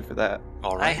be with you for that.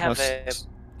 All right.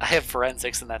 I have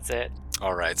forensics, and that's it.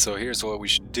 All right, so here's what we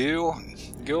should do.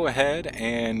 Go ahead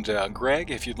and,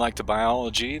 Greg, if you'd like to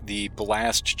biology, the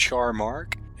blast char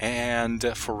mark, and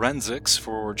forensics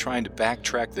for trying to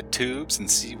backtrack the tubes and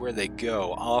see where they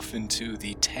go off into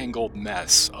the tangled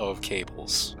mess of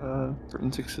cables.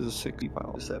 Forensics is a 60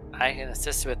 biology. I can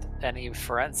assist with any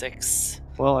forensics.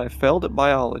 Well, I failed at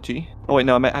biology. Oh wait,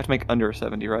 no, I have to make under a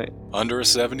 70, right? Under a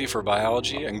 70 for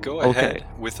biology, and go Okay. ahead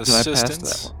with Then I passed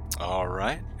assistance. that one. All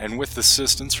right, and with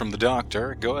assistance from the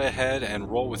doctor, go ahead and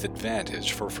roll with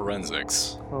advantage for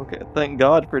forensics. Okay, thank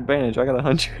God for advantage. I got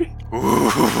 100.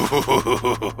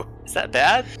 Ooh, Is that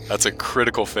bad? that's a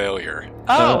critical failure.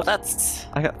 Oh, that's...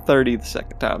 I got 30 the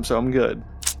second time, so I'm good.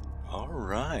 All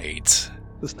right.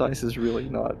 This dice is really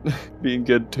not being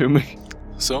good to me.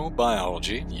 So,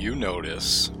 biology, you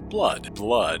notice blood.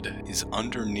 Blood is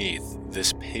underneath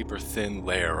this paper-thin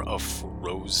layer of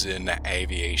frozen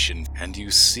aviation, and you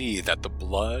see that the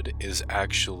blood is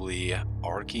actually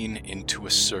arcing into a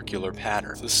circular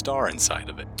pattern. The star inside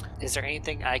of it. Is there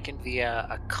anything I can via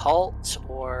occult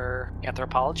or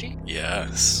anthropology?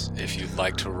 Yes, if you'd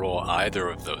like to roll either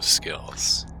of those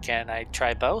skills. Can I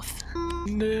try both?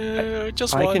 No,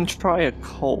 just I one. can try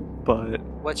occult, but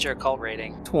What's your occult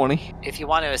rating? 20. If you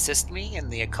want to assist me in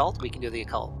the occult, we can do the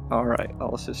occult. Alright,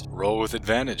 I'll assist. Roll with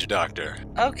advantage, Doctor.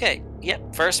 Okay,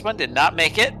 yep, first one did not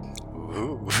make it.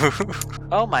 Ooh.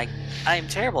 Oh my, I'm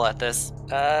terrible at this.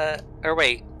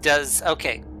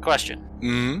 Okay,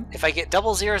 question. If I get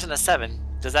double zeros and a 7,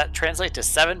 does that translate to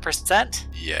 7%?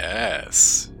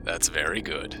 Yes, that's very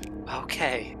good.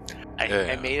 Okay, I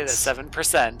made it at Yes.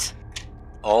 7%.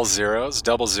 All zeros,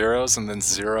 double zeros, and then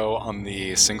 0 on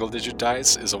the single-digit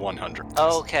dice is a 100.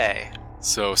 Okay,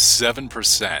 So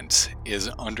 7% is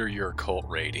under your cult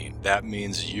rating. That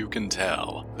means you can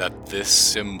tell that this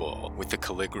symbol with the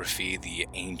calligraphy, the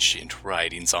ancient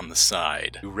writings on the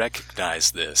side, you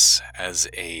recognize this as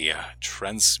a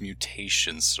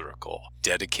transmutation circle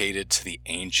dedicated to the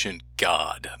ancient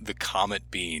god, the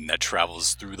comet being that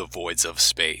travels through the voids of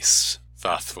space,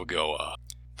 Vathvagoa,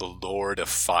 the lord of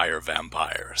fire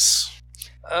vampires.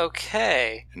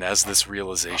 okay. And as this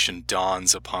realization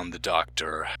dawns upon the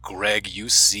doctor, Greg, you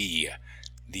see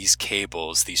these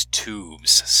cables, these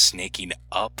tubes, snaking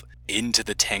up into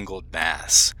the tangled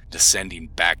mass, descending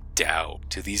back down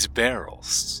to these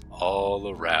barrels all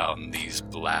around these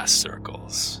blast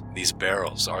circles. These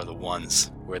barrels are the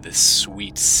ones where this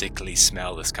sweet, sickly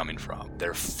smell is coming from.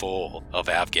 They're full of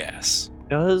avgas.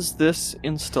 Does this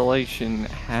installation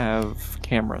have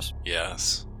cameras?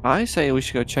 Yes. I say we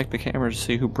should go check the cameras to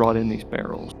see who brought in these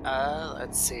barrels.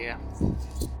 Let's see.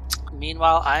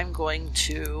 Meanwhile, I'm going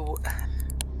to...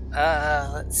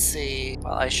 let's see.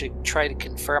 Well, I should try to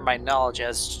confirm my knowledge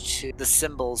as to the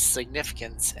symbol's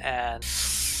significance and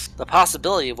the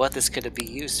possibility of what this could be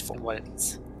used for, what it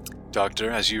is.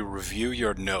 Doctor, as you review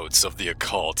your notes of the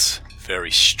occult, very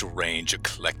strange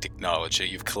eclectic knowledge that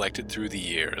you've collected through the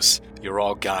years, you're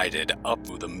all guided up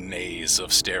through the maze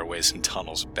of stairways and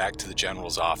tunnels back to the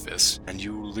general's office, and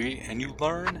you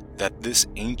learn that this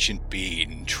ancient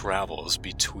being travels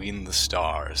between the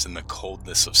stars in the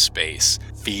coldness of space,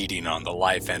 feeding on the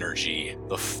life energy,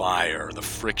 the fire, the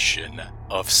friction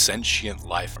of sentient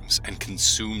life forms, and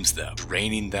consumes them,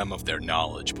 draining them of their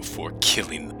knowledge before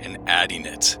killing and adding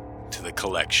it to the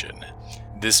collection.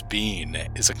 This being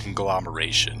is a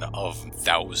conglomeration of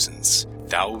thousands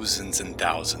and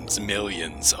thousands,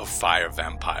 millions of fire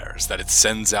vampires that it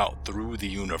sends out through the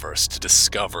universe to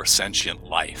discover sentient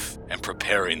life and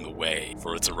preparing the way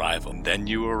for its arrival. And then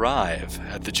you arrive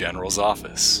at the general's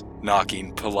office,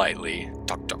 knocking politely.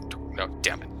 Toc, toc, toc. Oh,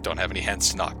 damn it. Don't have any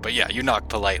hands to knock. But yeah, you knock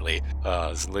politely.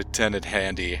 As Lieutenant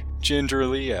Handy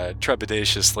gingerly,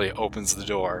 trepidatiously opens the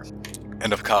door,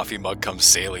 and a coffee mug comes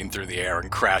sailing through the air and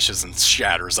crashes and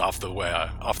shatters off the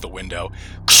window.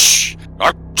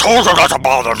 I told you not to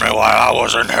bother me while I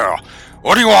was in here.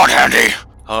 What do you want, Handy?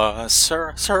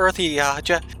 Sir,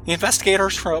 the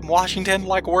investigators from Washington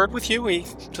like word with you. We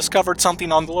discovered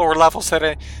something on the lower levels that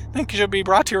I think should be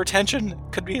brought to your attention.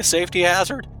 Could be a safety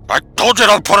hazard. I told you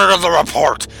to put it in the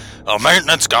report. The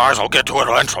maintenance guys will get to it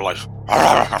eventually.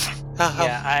 Yeah,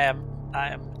 I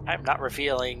am I'm not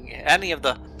revealing any of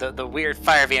the weird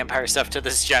fire vampire stuff to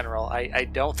this general. I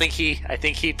don't think I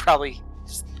think he'd probably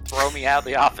just throw me out of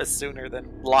the office sooner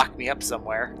than lock me up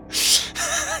somewhere.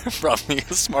 Probably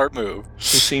a smart move.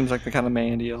 He seems like the kind of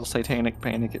man to yell satanic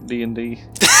panic at D&D.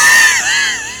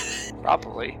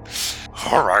 Probably.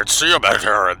 Alright, see you back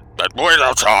here and wait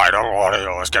outside.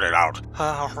 Let's get it out.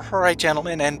 Alright,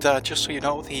 gentlemen, and just so you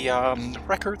know, the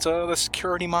records of the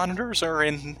security monitors are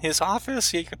in his office.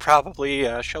 He could probably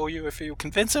show you if you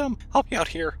convince him. Help you out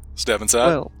here. Steven said.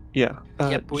 Well, yeah.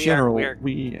 Yep, General,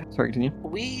 sorry, continue.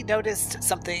 We noticed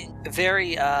something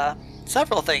very,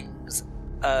 several things,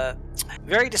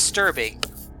 very disturbing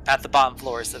at the bottom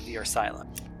floors of your asylum.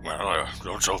 Well,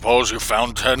 don't suppose you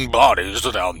found 10 bodies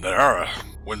down there?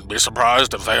 Wouldn't be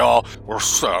surprised if they all were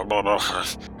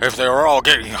if they were all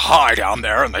getting high down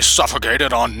there and they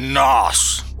suffocated on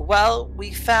nos. Well,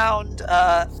 we found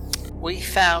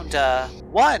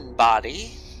one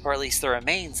body, or at least the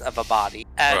remains of a body.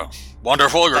 And Well,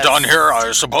 wonderful, you're done here.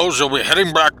 I suppose you'll be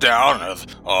heading back down. If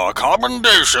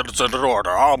commendations in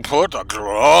order, I'll put a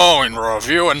glowing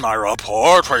review in my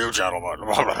report for you gentlemen.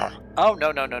 oh,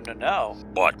 no.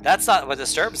 What? That's not what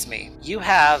disturbs me. You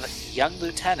have young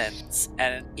lieutenants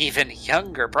and even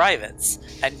younger privates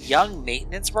and young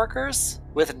maintenance workers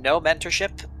with no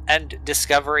mentorship and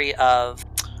discovery of,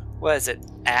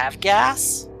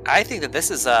 avgas?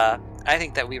 I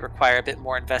think that we require a bit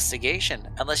more investigation,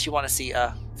 unless you want to see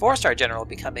a 4-star general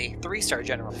become a 3-star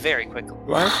general very quickly.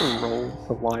 Do I have to roll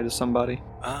to lie to somebody?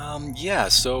 Yeah,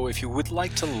 so if you would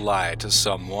like to lie to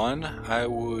someone, I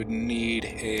would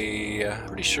need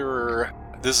pretty sure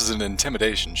this is an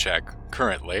intimidation check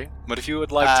currently, but if you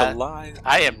would like to lie...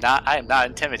 I am not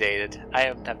intimidated. I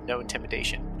have no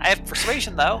intimidation. I have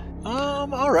persuasion, though.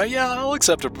 Alright, yeah, I'll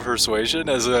accept a persuasion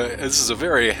this is a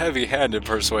very heavy-handed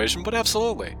persuasion, but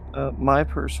absolutely. My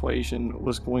persuasion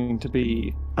was going to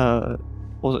be,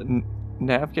 was it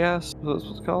Navgas? What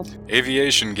was it called?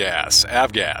 Aviation gas,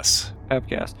 avgas.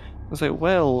 Avgas. I say,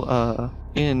 well,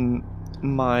 in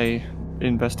my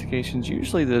investigations,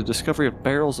 usually the discovery of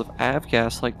barrels of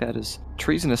avgas like that is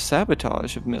treasonous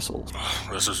sabotage of missiles.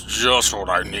 This is just what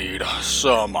I need.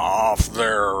 Some off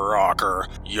their rocker.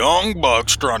 Young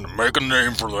bucks trying to make a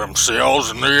name for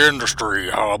themselves in the industry.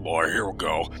 Oh boy, here we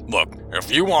go. Look, if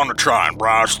you want to try and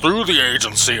rise through the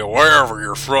agency or wherever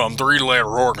you're from,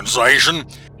 3-letter organization,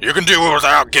 you can do it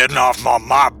without getting off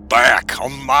my back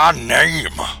on my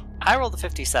name. I rolled a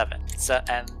 57,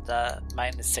 and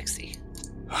mine is 60.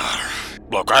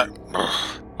 Look,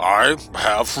 I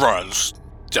have friends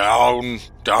down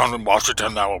in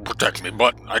Washington that will protect me,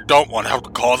 but I don't want to have to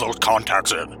call those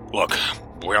contacts in. Look,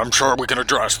 I'm sure we can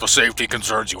address the safety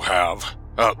concerns you have.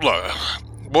 Look,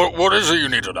 what is it you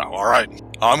need to know, alright?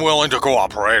 I'm willing to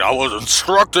cooperate. I was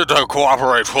instructed to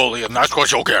cooperate fully, and that's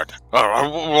what you'll get.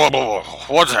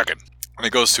 1 second. And he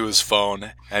goes to his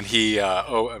phone, and he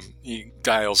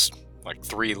dials like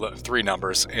three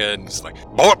numbers, and it's like,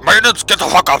 Boy, maintenance, get the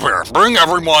fuck up here. Bring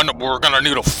everyone. We're gonna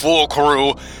need a full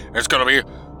crew. It's gonna be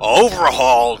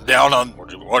overhaul down on, what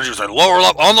did you say,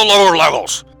 on the lower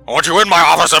levels. I want you in my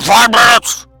office in 5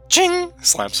 minutes. ching!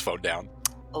 Slams phone down.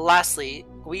 Lastly,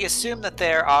 we assume that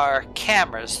there are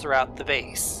cameras throughout the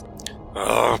base.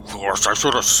 Of course, I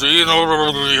should have seen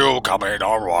you coming.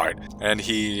 All right. And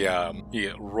he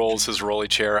rolls his rolly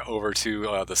chair over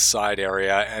to the side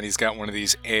area, and he's got one of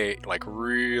these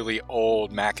really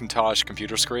old Macintosh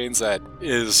computer screens that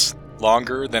is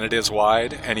longer than it is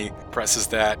wide, and he presses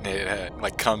that, and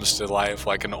it comes to life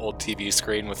like an old TV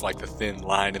screen with like the thin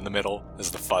line in the middle as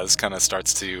the fuzz kind of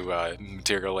starts to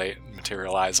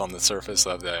materialize on the surface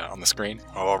of on the screen.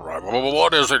 All right. Well,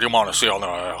 what is it you want to see on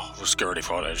the security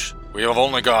footage? We have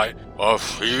only got a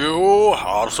few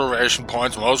observation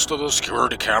points. Most of the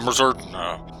security cameras are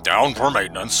down for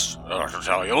maintenance. I can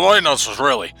tell you, the maintenance is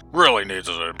really needs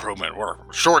an improvement. We're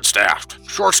short-staffed.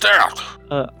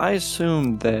 I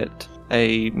assume that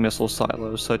a missile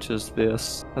silo such as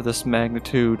this, of this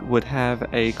magnitude, would have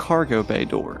a cargo bay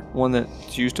door. One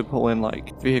that's used to pull in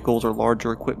like vehicles or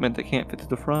larger equipment that can't fit to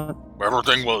the front.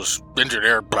 Everything was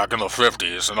engineered back in the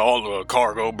 50s, and all the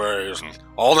cargo bays and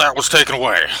all that was taken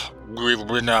away. We've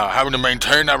been having to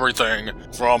maintain everything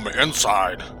from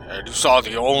inside, and you saw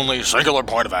the only singular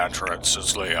point of entrance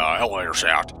is the elevator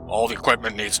shaft. All the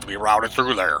equipment needs to be routed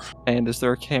through there. And is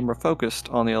there a camera focused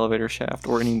on the elevator shaft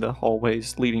or any of the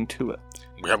hallways leading to it?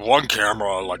 We have one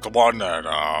camera, like the one that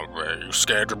you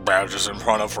scanned your badges in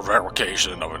front of for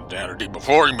verification of identity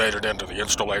before you made it into the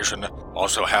installation.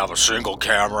 Also have a single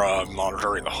camera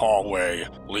monitoring the hallway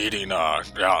leading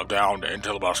down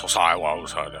into the vessel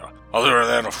silos. other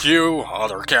than a few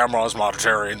other cameras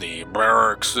monitoring the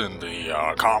barracks and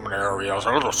the common areas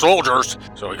of the soldiers,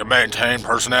 so we can maintain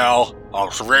personnel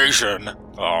observation.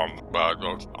 But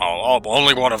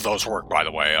only one of those work, by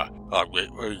the way.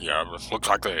 Yeah, it looks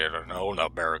like the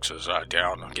barracks is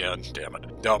down again. Damn it.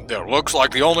 It looks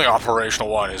like the only operational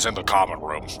one is in the common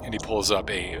room. And he pulls up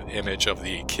a image of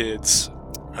the kids,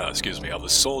 of the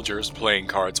soldiers playing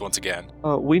cards once again.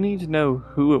 We need to know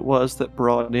who it was that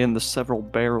brought in the several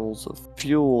barrels of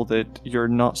fuel that you're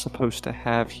not supposed to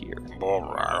have here.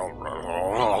 Alright,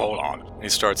 hold on. He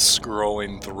starts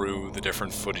scrolling through the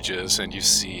different footages, and you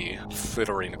see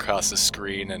flittering across the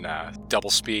screen in double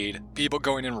speed. People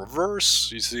going in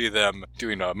reverse. You see them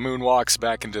doing moonwalks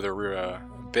back into their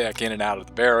back in and out of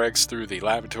the barracks through the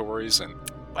lavatories,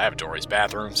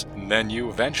 bathrooms. And then you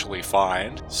eventually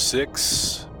find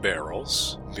 6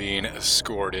 barrels being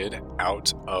escorted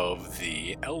out of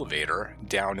the elevator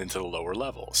down into the lower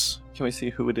levels. Can we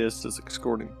see who it is that's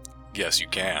escorting? Yes, you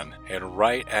can. And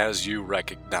right as you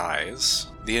recognize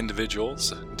the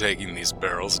individuals taking these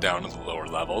barrels down to the lower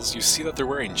levels, you see that they're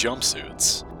wearing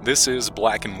jumpsuits. This is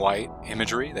black and white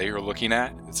imagery that you're looking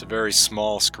at. It's a very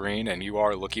small screen, and you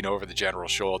are looking over the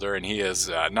general's shoulder, and he is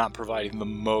not providing the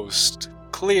most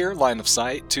clear line of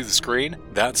sight to the screen.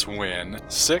 That's when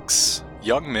 6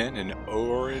 young men in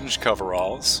orange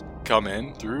coveralls come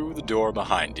in through the door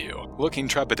behind you, looking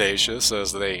trepidatious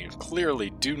as they clearly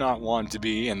do not want to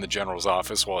be in the general's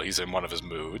office while he's in one of his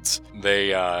moods.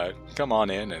 They come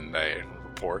on in and they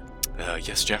report,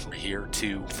 yes, Jeff, we're here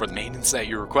for the maintenance that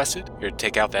you requested. Here to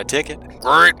take out that ticket.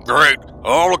 Great.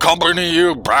 I'll accompany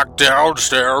you back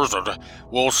downstairs and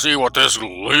we'll see what this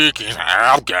leaking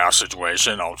avgas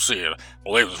situation, I'll see it.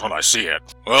 Believe it when I see it.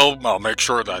 Well, I'll make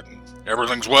sure that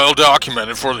everything's well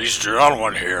documented for these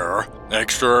gentlemen here. Make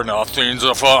sure nothing's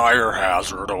a fire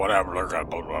hazard or whatever.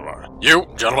 You,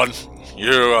 gentlemen,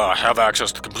 you have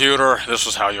access to the computer. This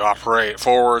is how you operate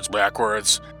forwards,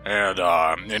 backwards, and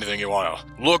anything you want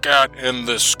to look at in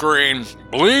this screen.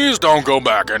 Please don't go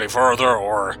back any further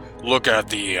or look at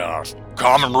the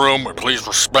common room, and please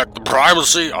respect the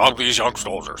privacy of these young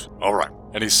soldiers. All right.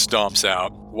 And he stomps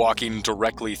out, walking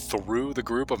directly through the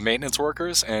group of maintenance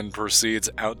workers and proceeds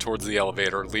out towards the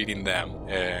elevator, leading them.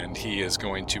 And he is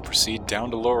going to proceed down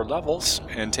to lower levels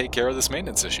and take care of this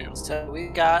maintenance issue. So we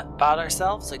bought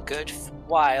ourselves a good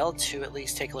while to at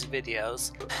least take a look at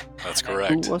videos. That's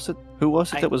correct. Who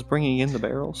was it that was bringing in the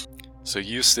barrels? So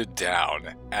you sit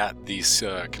down at the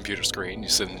computer screen, you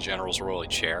sit in the general's rolly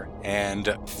chair, and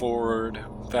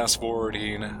fast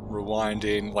forwarding,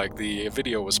 rewinding, like the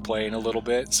video was playing a little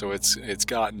bit, so it's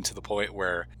gotten to the point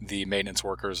where the maintenance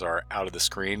workers are out of the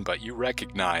screen, but you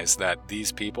recognize that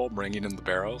these people bringing in the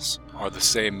barrels are the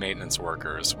same maintenance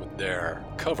workers with their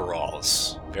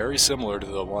coveralls, very similar to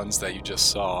the ones that you just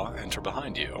saw enter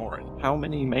behind you, Oren. How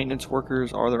many maintenance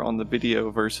workers are there on the video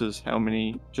versus how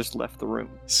many just left the room?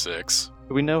 6.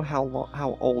 Do we know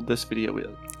how old this video is?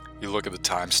 You look at the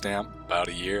timestamp, about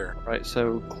a year. Right,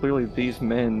 so clearly these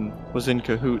men was in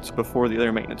cahoots before the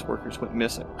other maintenance workers went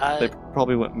missing. They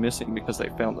probably went missing because they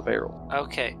found the barrel.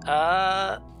 Okay,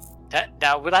 now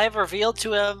would I have revealed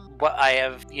to him what I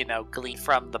have, gleaned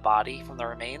from the body, from the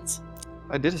remains?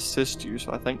 I did assist you,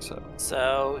 so I think so.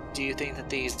 So, do you think that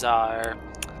these are...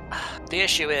 The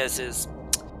issue is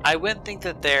I wouldn't think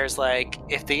that there's,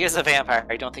 if he is a vampire,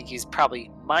 I don't think he's probably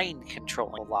mind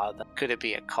controlling a lot of them. Could it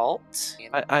be a cult?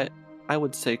 I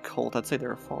would say cult. I'd say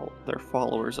they're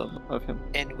followers of him.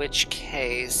 In which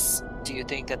case, do you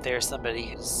think that there's somebody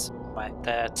who's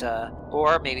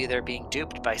or maybe they're being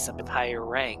duped by some higher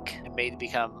rank and made to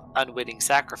become unwitting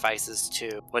sacrifices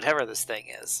to whatever this thing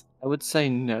is? I would say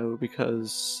no,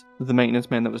 because the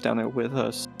maintenance man that was down there with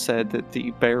us said that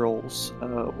the barrels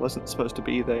wasn't supposed to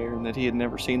be there and that he had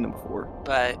never seen them before.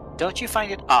 But don't you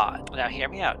find it odd, now hear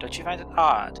me out, don't you find it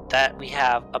odd that we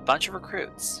have a bunch of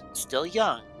recruits, still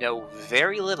young, know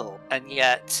very little, and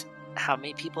yet how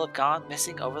many people have gone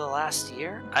missing over the last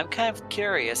year? I'm kind of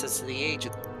curious as to the age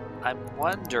of... I'm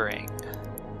wondering...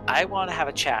 I want to have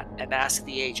a chat and ask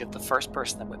the age of the first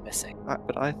person that went missing.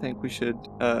 But I think we should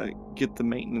get the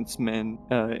maintenance men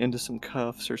into some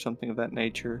cuffs or something of that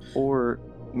nature, or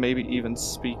maybe even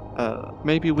speak.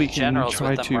 Maybe we can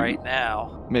try to right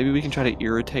now. Maybe we can try to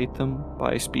irritate them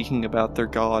by speaking about their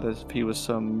god as if he was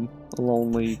some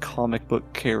lonely comic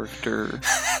book character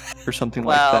or something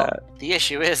like that. The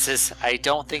issue is I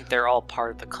don't think they're all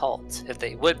part of the cult. If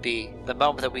they would be, the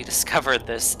moment that we discovered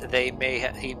this, he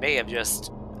may have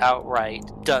just outright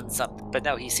done something. But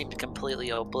no, he seemed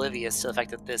completely oblivious to the fact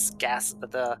that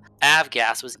that the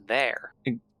avgas was there.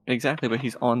 Exactly, but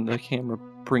he's on the camera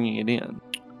bringing it in.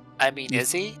 I mean,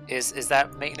 is he? Is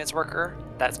that maintenance worker,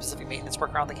 that specific maintenance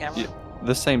worker on the camera? Yeah.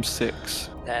 The same 6.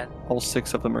 Then All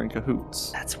 6 of them are in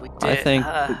cahoots. that's what I think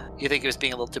you think he was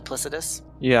being a little duplicitous?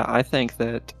 Yeah, I think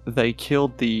that they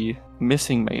killed the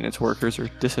missing maintenance workers or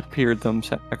disappeared them,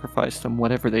 sacrificed them,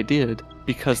 whatever they did,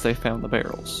 because they found the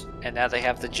barrels And now they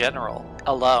have the general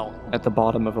alone. at the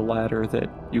bottom of a ladder that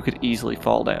you could easily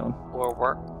fall down. Or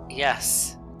work.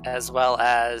 Yes. As well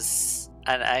as.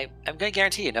 And I'm going to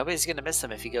guarantee you, nobody's going to miss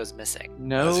him if he goes missing.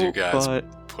 No, As you guys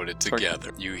but put it Sorry.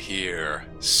 together, you hear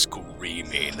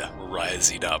screaming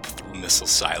rising up through missile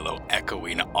silo,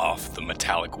 echoing off the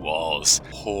metallic walls.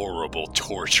 Horrible,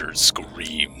 tortured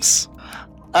screams.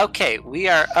 Okay,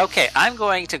 I'm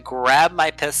going to grab my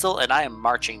pistol and I am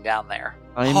marching down there.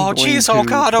 I'm Oh, going jeez, to oh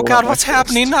god, pull out my what's fist.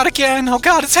 happening? Not again! Oh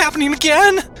god, it's happening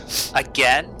again!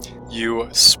 Again? You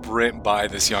sprint by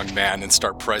this young man and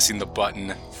start pressing the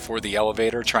button for the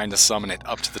elevator, trying to summon it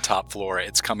up to the top floor.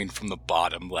 It's coming from the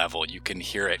bottom level. You can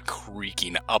hear it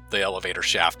creaking up the elevator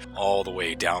shaft all the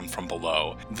way down from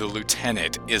below. The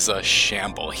lieutenant is a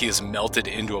shamble. He is melted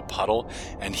into a puddle,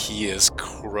 and he is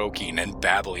croaking and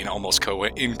babbling almost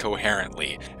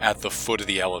incoherently at the foot of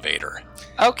the elevator.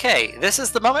 Okay, this is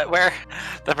the moment where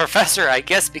the professor, I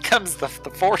guess, becomes the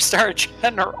 4-star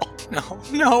general.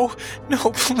 No,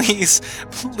 please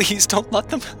don't let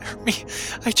them hurt me.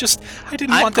 I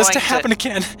didn't I'm want this to going to- happen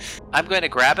again. I'm going to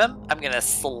grab him, I'm going to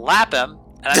slap him,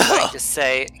 and I'm going to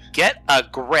say, get a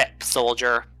grip,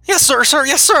 soldier. Yes, sir,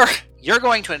 yes, sir. You're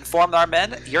going to inform our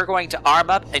men, you're going to arm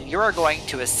up, and you're going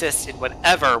to assist in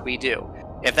whatever we do.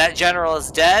 If that general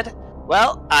is dead,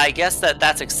 well, I guess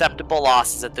that's acceptable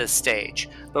losses at this stage.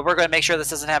 But we're going to make sure this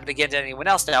doesn't happen again to anyone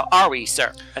else now, are we,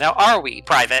 sir? Now, are we,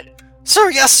 Private?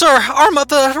 Sir, yes, sir. Arm up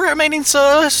the remaining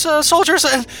soldiers,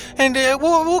 and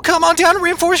we'll come on down and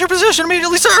reinforce your position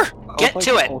immediately, sir. Get I'd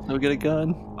to like it. Also get a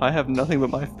gun. I have nothing but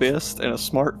my fist and a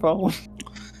smartphone.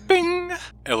 Bing.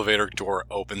 Elevator door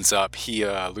opens up.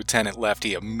 Lieutenant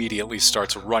Lefty immediately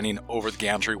starts running over the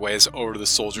gantryways over to the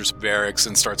soldiers' barracks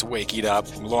and starts waking up,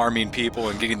 alarming people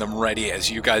and getting them ready as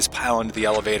you guys pile into the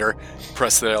elevator,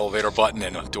 press the elevator button,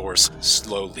 and the doors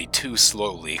too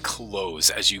slowly close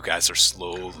as you guys are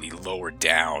slowly lowered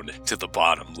down to the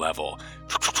bottom level.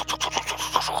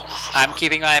 I'm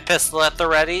keeping my pistol at the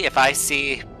ready.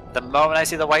 The moment I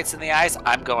see the whites in the eyes,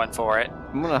 I'm going for it.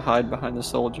 I'm gonna hide behind the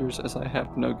soldiers as I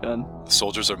have no gun. The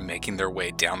soldiers are making their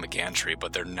way down the gantry,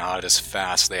 but they're not as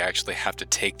fast. They actually have to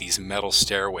take these metal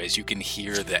stairways. You can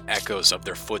hear the echoes of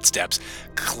their footsteps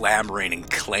clamoring and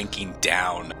clanking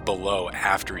down below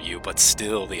after you, but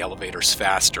still the elevator's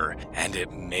faster, and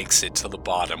it makes it to the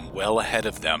bottom. Well ahead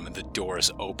of them, the doors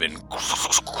open,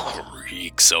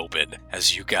 creaks open,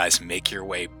 as you guys make your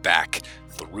way back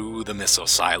through the missile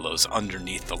silos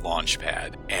underneath the launch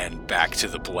pad and back to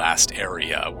the blast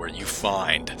area where you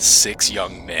find 6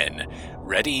 young men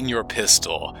readying your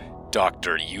pistol.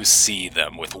 Doctor, you see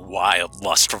them with wild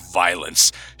lust for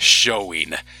violence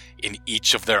showing in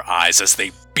each of their eyes as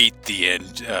they beat the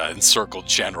encircled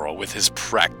general with his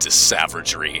practiced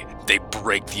savagery. They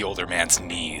break the older man's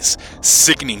knees.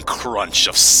 Sickening crunch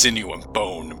of sinew and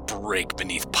bone break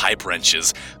beneath pipe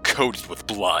wrenches coated with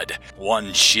blood.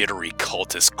 One jittery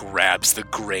cultist grabs the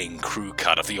graying crew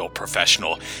cut of the old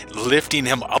professional, lifting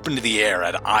him up into the air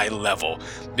at eye level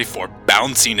before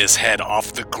bouncing his head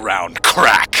off the ground,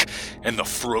 crack, in the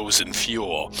frozen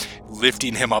fuel.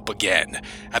 Lifting him up again.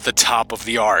 At the top of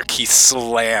the arc, he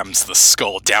slams the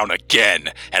skull down again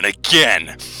and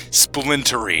again,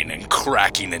 splintering and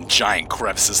cracking in giant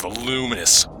crevices the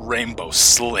luminous rainbow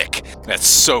slick that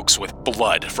soaks with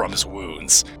blood from his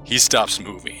wounds. He stops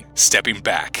moving, stepping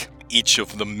back. Each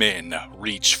of the men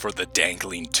reach for the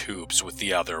dangling tubes with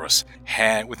the others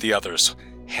hand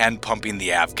pumping the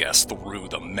avgas through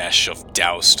the mesh of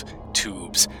doused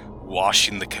tubes,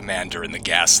 washing the commander in the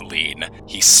gasoline.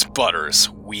 He sputters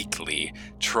weakly,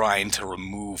 trying to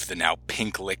remove the now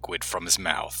pink liquid from his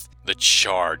mouth. The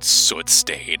charred soot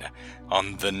stain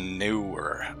on the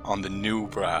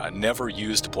never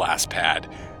used blast pad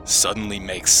suddenly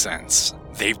makes sense.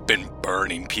 They've been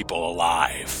burning people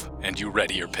alive. And you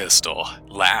ready your pistol.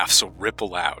 Laughs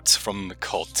ripple out from the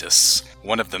cultists.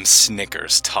 One of them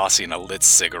snickers, tossing a lit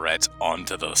cigarette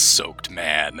onto the soaked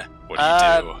man. What do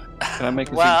you do? Can I make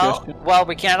a suggestion? Well,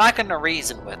 we're not going to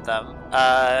reason with them.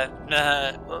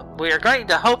 We are going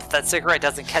to hope that cigarette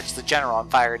doesn't catch the general on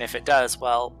fire, and if it does,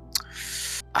 well,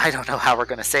 I don't know how we're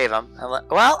going to save him.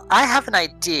 Well, I have an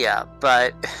idea,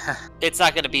 but it's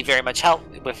not going to be very much help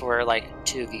if we're like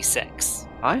 2v6.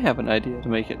 I have an idea to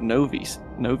make it no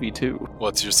V2.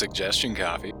 What's your suggestion,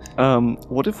 Coffee?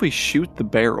 What if we shoot the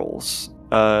barrels?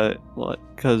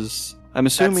 Because I'm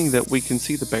assuming that we can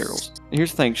see the barrels. And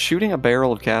here's the thing, shooting a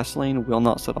barrel of gasoline will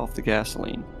not set off the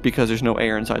gasoline because there's no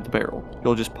air inside the barrel.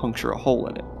 You'll just puncture a hole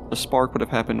in it. A spark would have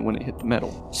happened when it hit the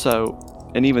metal. So,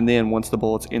 and even then, once the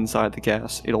bullet's inside the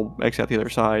gas, it'll exit out the other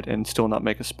side and still not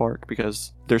make a spark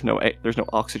because there's no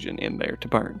oxygen in there to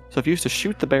burn. So if you used to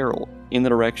shoot the barrel in the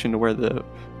direction to where the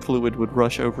fluid would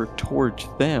rush over towards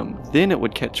them, then it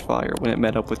would catch fire when it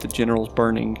met up with the general's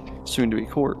burning, soon-to-be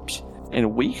corpse.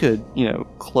 And we could,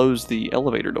 close the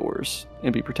elevator doors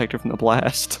and be protected from the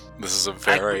blast. This is a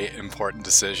very important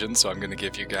decision, so I'm going to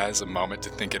give you guys a moment to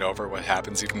think it over what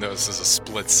happens, even though this is a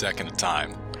split second of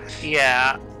time.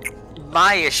 Yeah.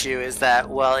 My issue is that,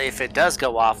 well, if it does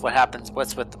go off, what happens?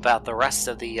 What's about the rest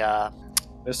of the,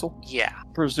 Missile? Yeah.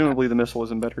 Presumably the missile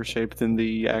is in better shape than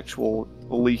the actual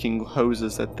leaking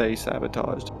hoses that they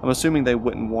sabotaged. I'm assuming they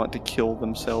wouldn't want to kill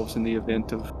themselves in the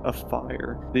event of a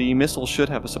fire. The missile should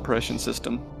have a suppression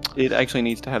system. It actually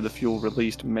needs to have the fuel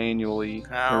released manually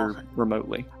or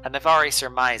remotely. And I've already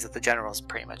surmised that the general's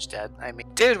pretty much dead. I mean,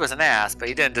 dude was an ass, but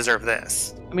he didn't deserve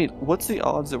this. I mean, what's the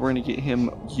odds that we're going to get him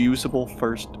usable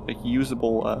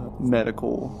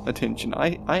medical attention?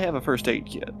 I have a first aid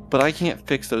kit, but I can't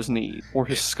fix those knees or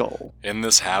his skull. In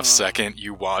this half second,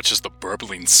 you watch as the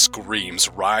burbling screams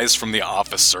rise from the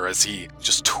officer as he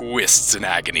just twists in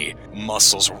agony.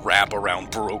 Muscles wrap around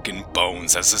broken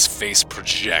bones as his face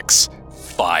projects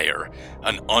fire,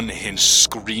 an unhinged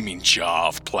screaming jaw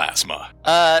of plasma.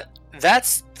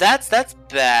 That's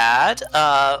bad.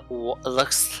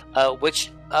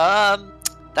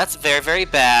 That's very, very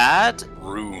bad.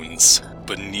 Runes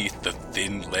beneath the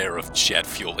thin layer of jet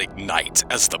fuel ignite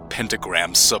as the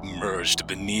pentagram submerged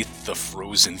beneath the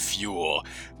frozen fuel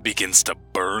begins to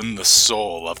burn the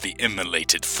soul of the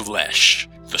immolated flesh.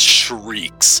 The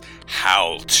shrieks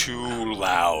howl too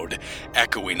loud,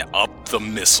 echoing up the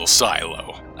missile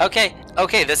silo. Okay,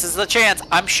 this is the chance.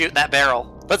 I'm shooting that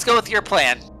barrel. Let's go with your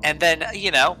plan. And then,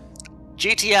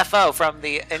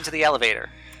 GTFO into the elevator.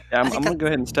 Yeah, I'm going to go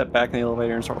ahead and step back in the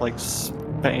elevator and start,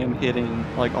 spam hitting,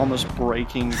 almost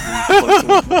breaking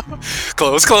the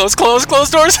Close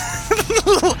doors!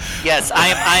 Yes,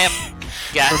 I am.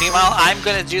 Yeah, meanwhile, I'm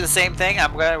going to do the same thing.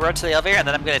 I'm going to run to the elevator, and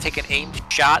then I'm going to take an aimed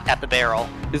shot at the barrel.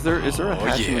 Is there a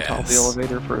hatch in the top of the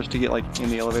elevator for us to get, in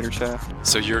the elevator shaft?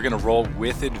 So you're going to roll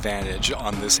with advantage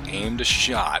on this aimed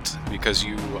shot because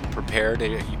you prepared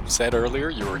you said earlier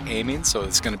you were aiming, so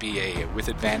it's going to be a with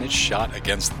advantage shot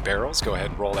against the barrels. Go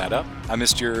ahead and roll that up. I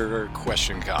missed your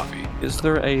question, Coffee. Is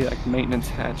there a maintenance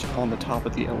hatch on the top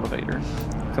of the elevator?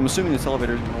 I'm assuming this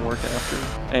elevator is going to work after.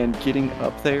 And getting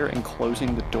up there and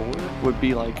closing the door would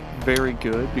be, very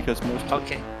good because most...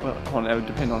 Okay. Well, it would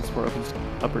depend on if it opens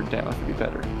up or down. It would be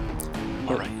better.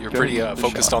 Alright, you're pretty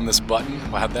focused on this button.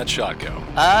 How'd that shot go?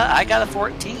 I got a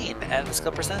 14, and the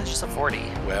skill percentage is a 40.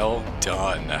 Well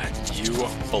done. You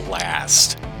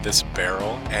blast this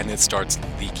barrel, and it starts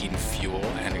leaking fuel,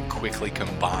 and it quickly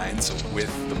combines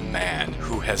with the man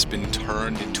who has been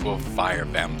turned into a fire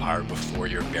vampire before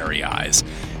your very eyes.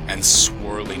 And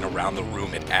swirling around the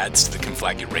room, it adds to the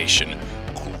conflagration,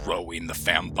 growing the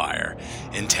vampire,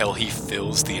 until he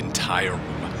fills the entire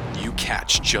room. You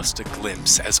catch just a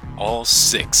glimpse as all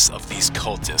 6 of these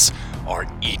cultists are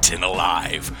eaten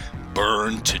alive,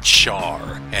 burned to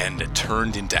char, and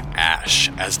turned into ash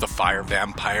as the fire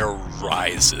vampire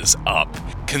rises up,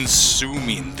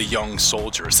 consuming the young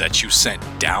soldiers that you sent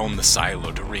down the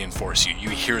silo to reinforce you. You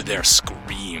hear their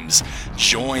screams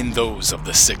join those of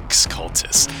the 6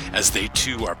 cultists as they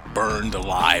too are burned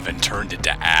alive and turned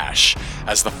into ash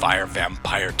as the fire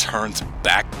vampire turns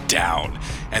back down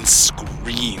and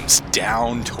screams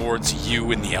down towards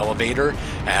you in the elevator.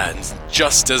 And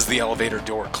just as the elevator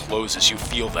door closes, you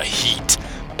feel the heat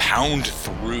pound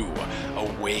through a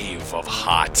wave of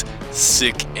hot,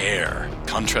 sick air,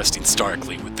 contrasting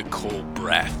starkly with the cold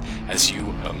breath as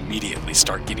you immediately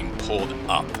start getting pulled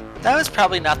up. That was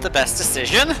probably not the best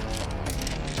decision.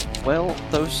 Well,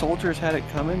 those soldiers had it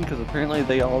coming because apparently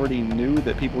they already knew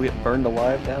that people get burned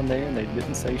alive down there and they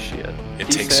didn't say shit.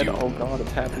 He said, oh god,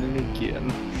 it's happening again.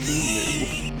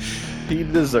 He knew. He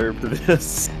deserved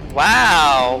this.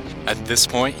 Wow. At this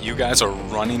point, you guys are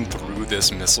running through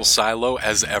this missile silo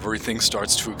as everything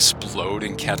starts to explode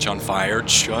and catch on fire,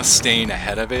 just staying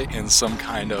ahead of it in some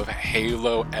kind of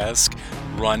Halo-esque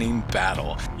running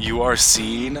battle. You are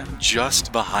seen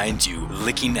just behind you,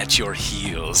 licking at your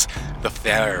heels, the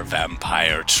fire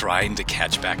vampire trying to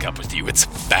catch back up with you. It's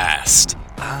fast.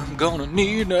 I'm gonna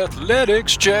need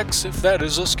athletics checks if that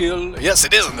is a skill. Yes,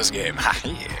 it is in this game. Ha,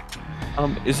 yeah.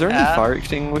 Is there any fire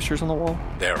extinguishers on the wall?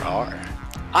 There are.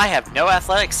 I have no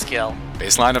athletic skill.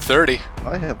 Baseline of 30.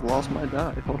 I have lost my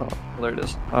die. Hold on. There it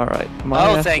is. All right.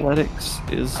 My athletics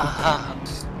is. I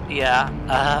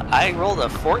rolled a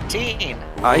 14.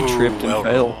 I tripped and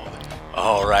failed.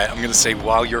 All right, I'm going to say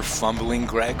while you're fumbling,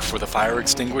 Greg, for the fire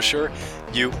extinguisher,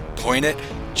 you point it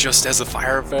just as the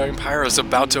fire vampire is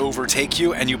about to overtake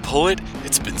you, and you pull it.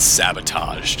 It's been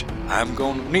sabotaged. I'm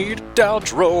going to need a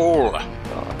dodge roll.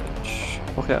 Dodge.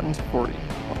 Okay, that one's 40.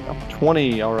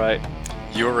 20, all right.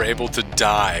 You're able to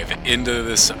dive into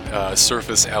this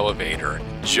surface elevator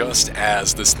just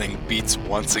as this thing beats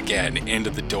once again into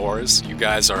the doors. You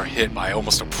guys are hit by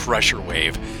almost a pressure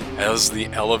wave as the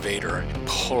elevator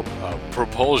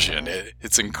propulsion,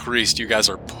 it's increased. You guys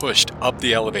are pushed up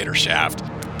the elevator shaft,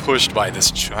 pushed by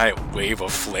this giant wave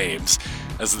of flames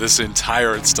as this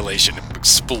entire installation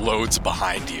explodes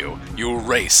behind you. You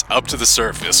race up to the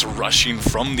surface, rushing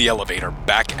from the elevator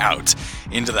back out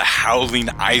into the howling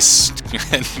ice,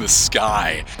 and the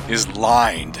sky is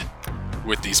lined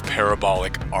with these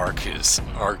parabolic arcs of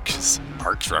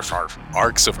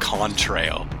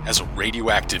contrail as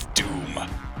radioactive doom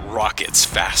rockets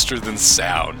faster than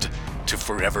sound to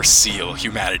forever seal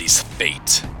humanity's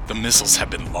fate. The missiles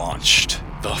have been launched.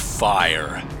 The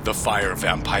fire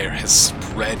vampire has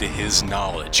spread his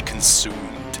knowledge, consumed.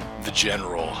 The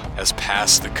general has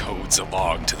passed the codes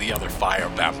along to the other fire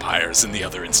vampires in the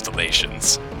other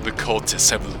installations. The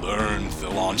cultists have learned the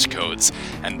launch codes,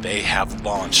 and they have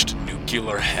launched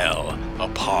nuclear hell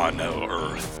upon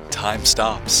Earth. Time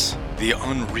stops. The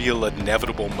unreal,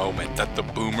 inevitable moment that the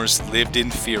boomers lived in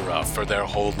fear of for their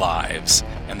whole lives,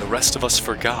 and the rest of us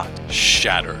forgot,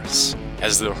 shatters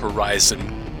as the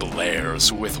horizon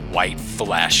blares with white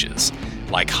flashes,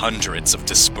 like hundreds of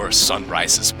dispersed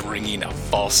sunrises bringing a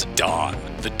false dawn.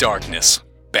 The darkness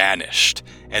banished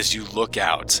as you look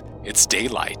out. It's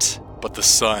daylight, but the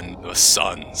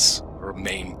suns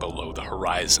remain below the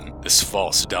horizon. This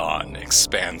false dawn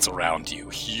expands around you.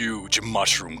 Huge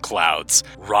mushroom clouds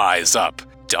rise up,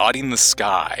 dotting the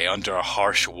sky under a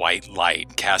harsh white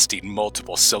light, casting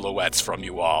multiple silhouettes from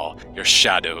you all. Your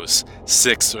shadows,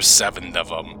 6 or 7 of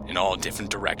them, in all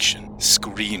different directions.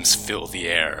 Screams fill the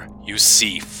air. You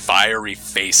see fiery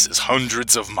faces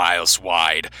hundreds of miles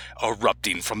wide,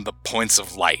 erupting from the points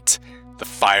of light. The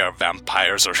fire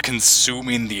vampires are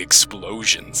consuming the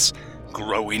explosions,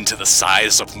 growing to the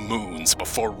size of moons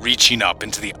before reaching up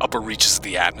into the upper reaches of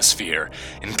the atmosphere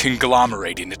and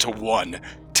conglomerating into one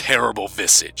terrible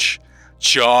visage.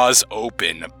 Jaws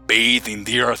open, bathing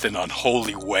the earth in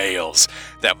unholy wails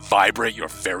that vibrate your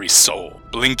very soul,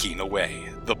 blinking away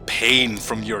the pain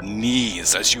from your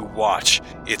knees as you watch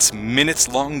its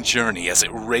minutes-long journey as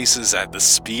it races at the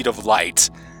speed of light,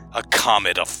 a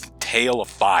comet of tail of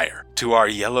fire, to our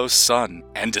yellow sun,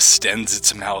 and distends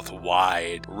its mouth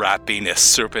wide, wrapping a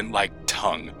serpent-like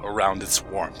tongue around its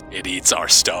warmth. It eats our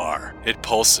star. It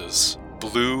pulses,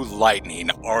 blue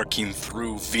lightning arcing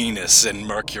through Venus and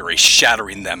Mercury,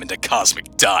 shattering them into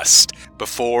cosmic dust,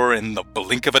 before in the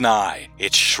blink of an eye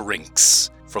it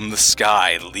shrinks from the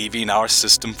sky, leaving our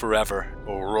system forever.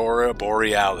 Aurora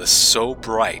Borealis, so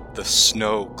bright the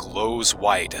snow glows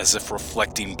white as if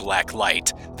reflecting black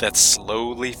light that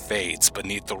slowly fades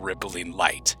beneath the rippling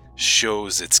light,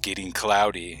 shows it's getting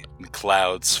cloudy, and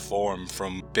clouds form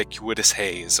from ubiquitous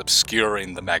haze,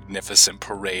 obscuring the magnificent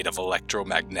parade of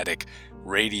electromagnetic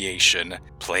radiation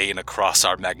playing across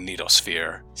our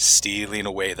magnetosphere, stealing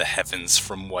away the heavens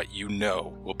from what you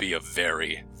know will be a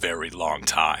very, very long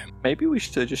time. Maybe we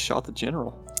should have just shot the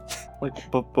general,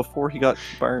 before he got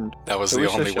burned. That was the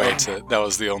only way to. That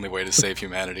was the only way to save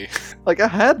humanity. I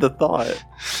had the thought.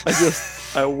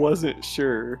 I wasn't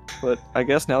sure. But I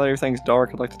guess now that everything's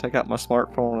dark, I'd like to take out my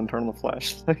smartphone and turn on the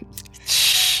flashlight.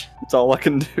 It's all I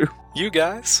can do. You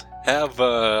guys have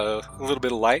a little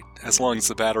bit of light as long as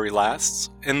the battery lasts,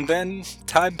 and then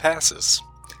time passes.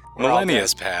 Millennia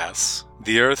pass.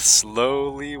 The Earth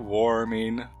slowly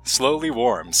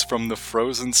warms from the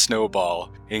frozen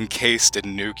snowball encased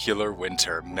in nuclear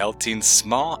winter, melting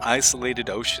small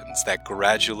isolated oceans that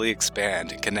gradually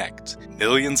expand and connect.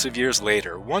 Millions of years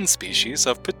later, one species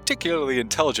of particularly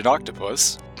intelligent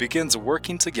octopus begins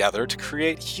working together to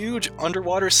create huge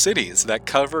underwater cities that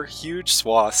cover huge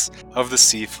swaths of the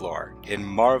seafloor in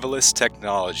marvelous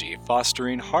technology,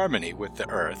 fostering harmony with the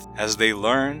Earth as they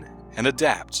learn and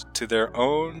adapt to their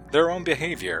own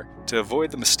behavior to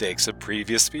avoid the mistakes of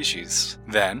previous species.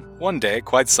 Then, one day,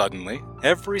 quite suddenly,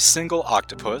 every single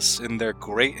octopus in their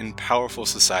great and powerful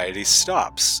society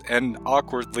stops and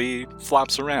awkwardly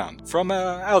flops around. From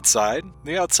outside,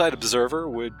 the outside observer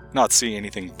would not see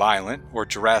anything violent or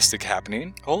drastic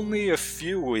happening. Only a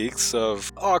few weeks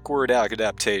of awkward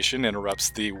adaptation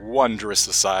interrupts the wondrous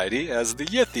society as the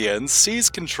Yithians seize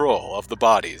control of the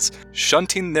bodies,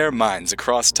 shunting their minds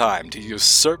across time to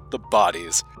usurp the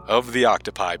bodies of the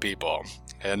octopi people.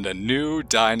 And a new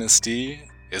dynasty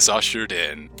is ushered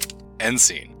in. End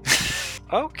scene.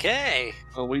 Okay.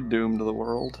 Well, we doomed the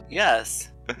world. Yes.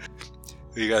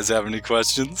 You guys have any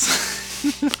questions?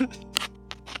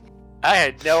 I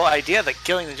had no idea that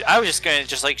killing the. I was just going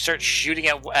to start shooting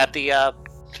at the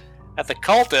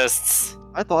cultists.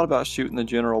 I thought about shooting the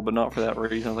general, but not for that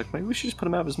reason. I was like, maybe we should just put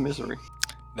him out of his misery.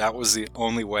 That was the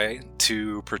only way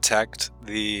to protect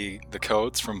the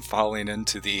codes from falling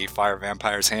into the fire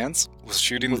vampire's hands, was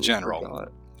shooting the general.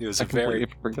 Forgot. It was I a very...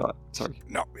 completely forgot. Sorry.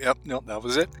 No, that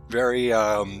was it. Very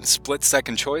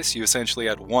split-second choice. You essentially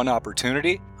had one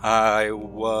opportunity. I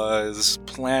was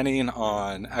planning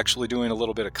on actually doing a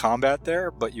little bit of combat there,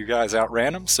 but you guys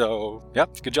outran him, so, yep,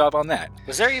 good job on that.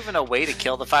 Was there even a way to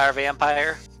kill the fire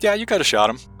vampire? Yeah, you could have shot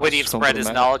him. Would he have spread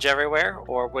his knowledge everywhere,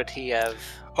 or would he have...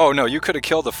 Oh, no, you could have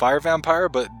killed the fire vampire,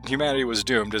 but humanity was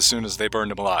doomed as soon as they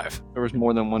burned him alive. There was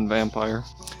more than one vampire.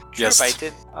 Yes. True, but I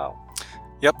didn't... Oh.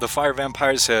 Yep, the fire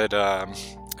vampires had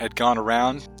gone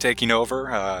around, taking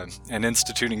over and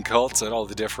instituting cults at all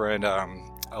the different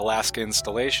Alaska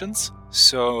installations.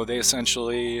 So they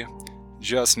essentially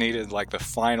just needed like the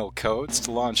final codes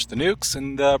to launch the nukes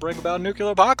and bring about a nuclear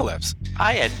apocalypse.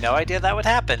 I had no idea that would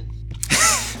happen.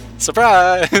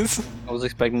 Surprise! I was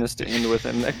expecting this to end with,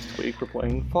 and next week we're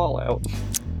playing Fallout.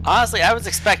 Honestly, I was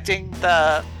expecting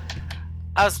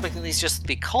these just to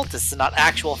be cultists and not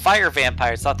actual fire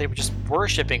vampires. Thought they were just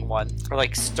worshipping one, or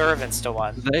like servants to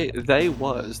one. They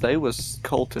was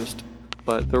cultist,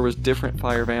 but there was different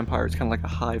fire vampires, kind of like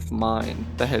a hive mind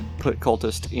that had put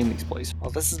cultists in these places.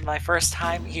 Well, this is my first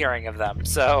time hearing of them,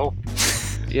 so...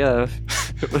 Yeah,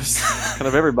 it was kind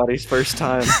of everybody's first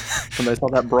time when they saw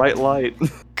that bright light.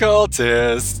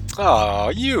 Cultists! Aw,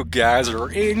 you guys are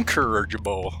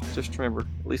incorrigible. Just remember,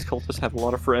 at least cultists have a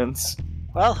lot of friends.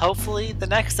 Well, hopefully the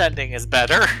next ending is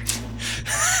better.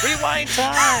 Rewind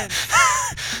time!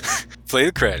 Play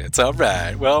the credits,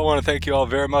 alright. Well, I want to thank you all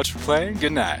very much for playing.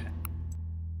 Good night.